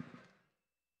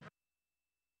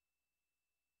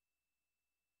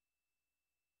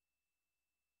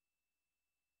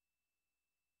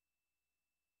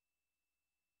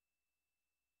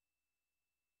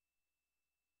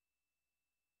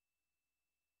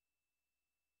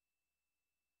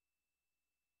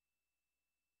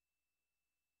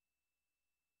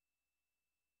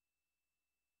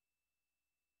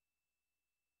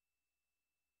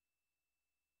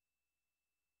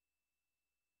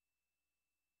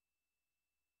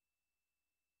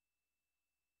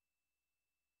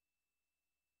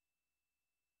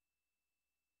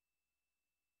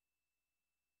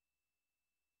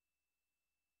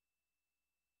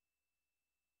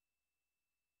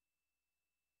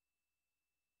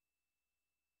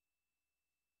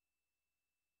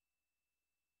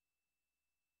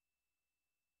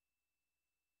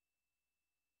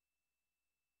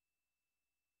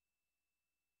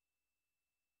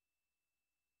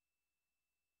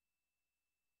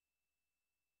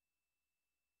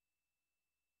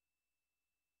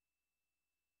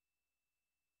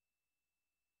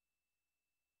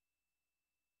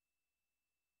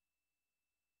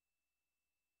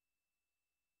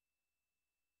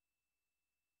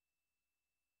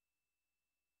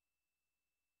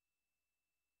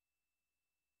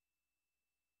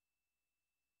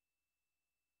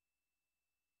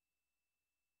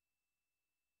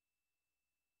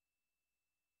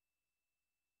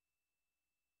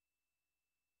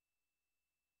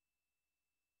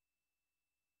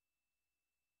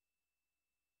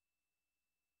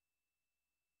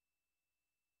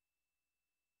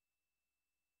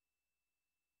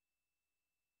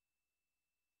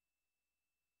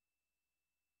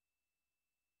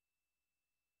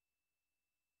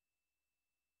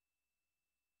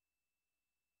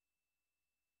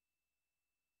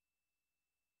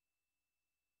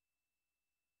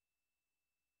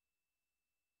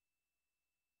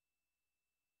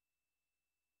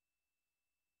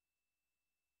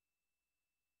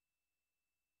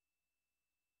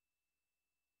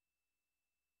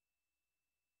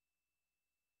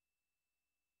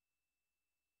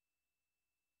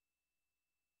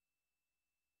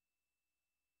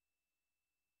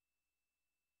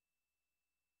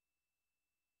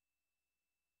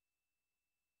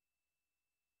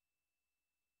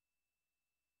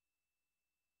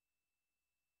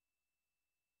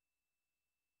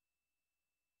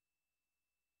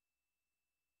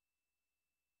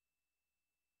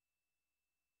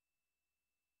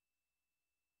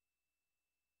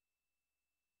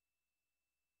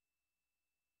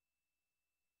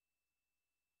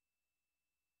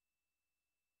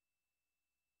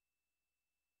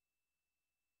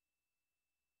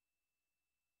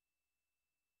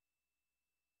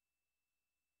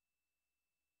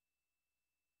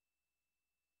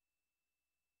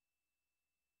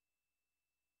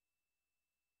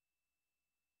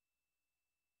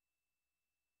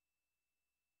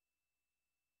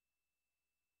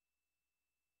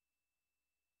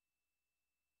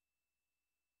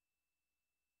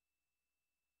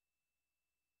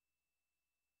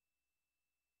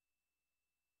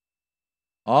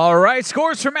 All right,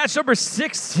 scores for match number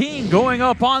 16 going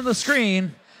up on the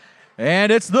screen.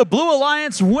 And it's the Blue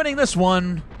Alliance winning this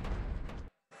one.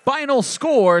 Final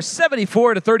score,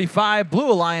 74-35.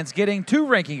 Blue Alliance getting 2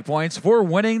 ranking points for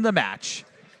winning the match.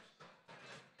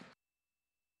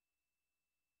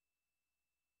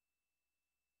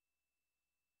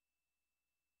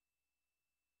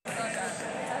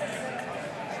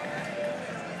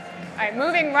 All right,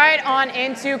 moving right on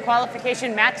into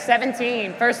qualification match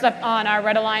 17. First up on our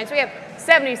Red Alliance, we have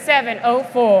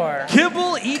 7704.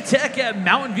 Kibble E-Tech at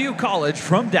Mountain View College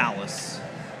from Dallas.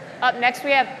 Up next, we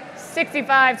have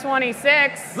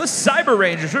 6526. The Cyber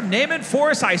Rangers from Naaman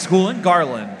Forest High School in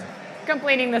Garland.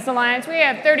 Completing this alliance, we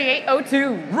have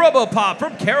 3802. Robopop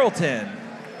from Carrollton.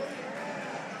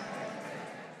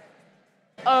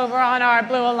 Over on our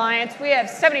Blue Alliance, we have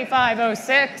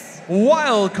 7506.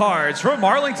 Wild Cards from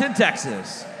Arlington,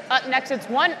 Texas. Up next, it's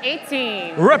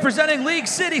 118. Representing League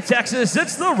City, Texas,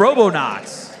 it's the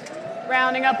Robonauts.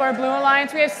 Rounding up our Blue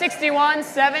Alliance, we have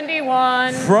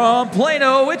 6171. From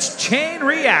Plano, it's Chain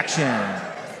Reaction.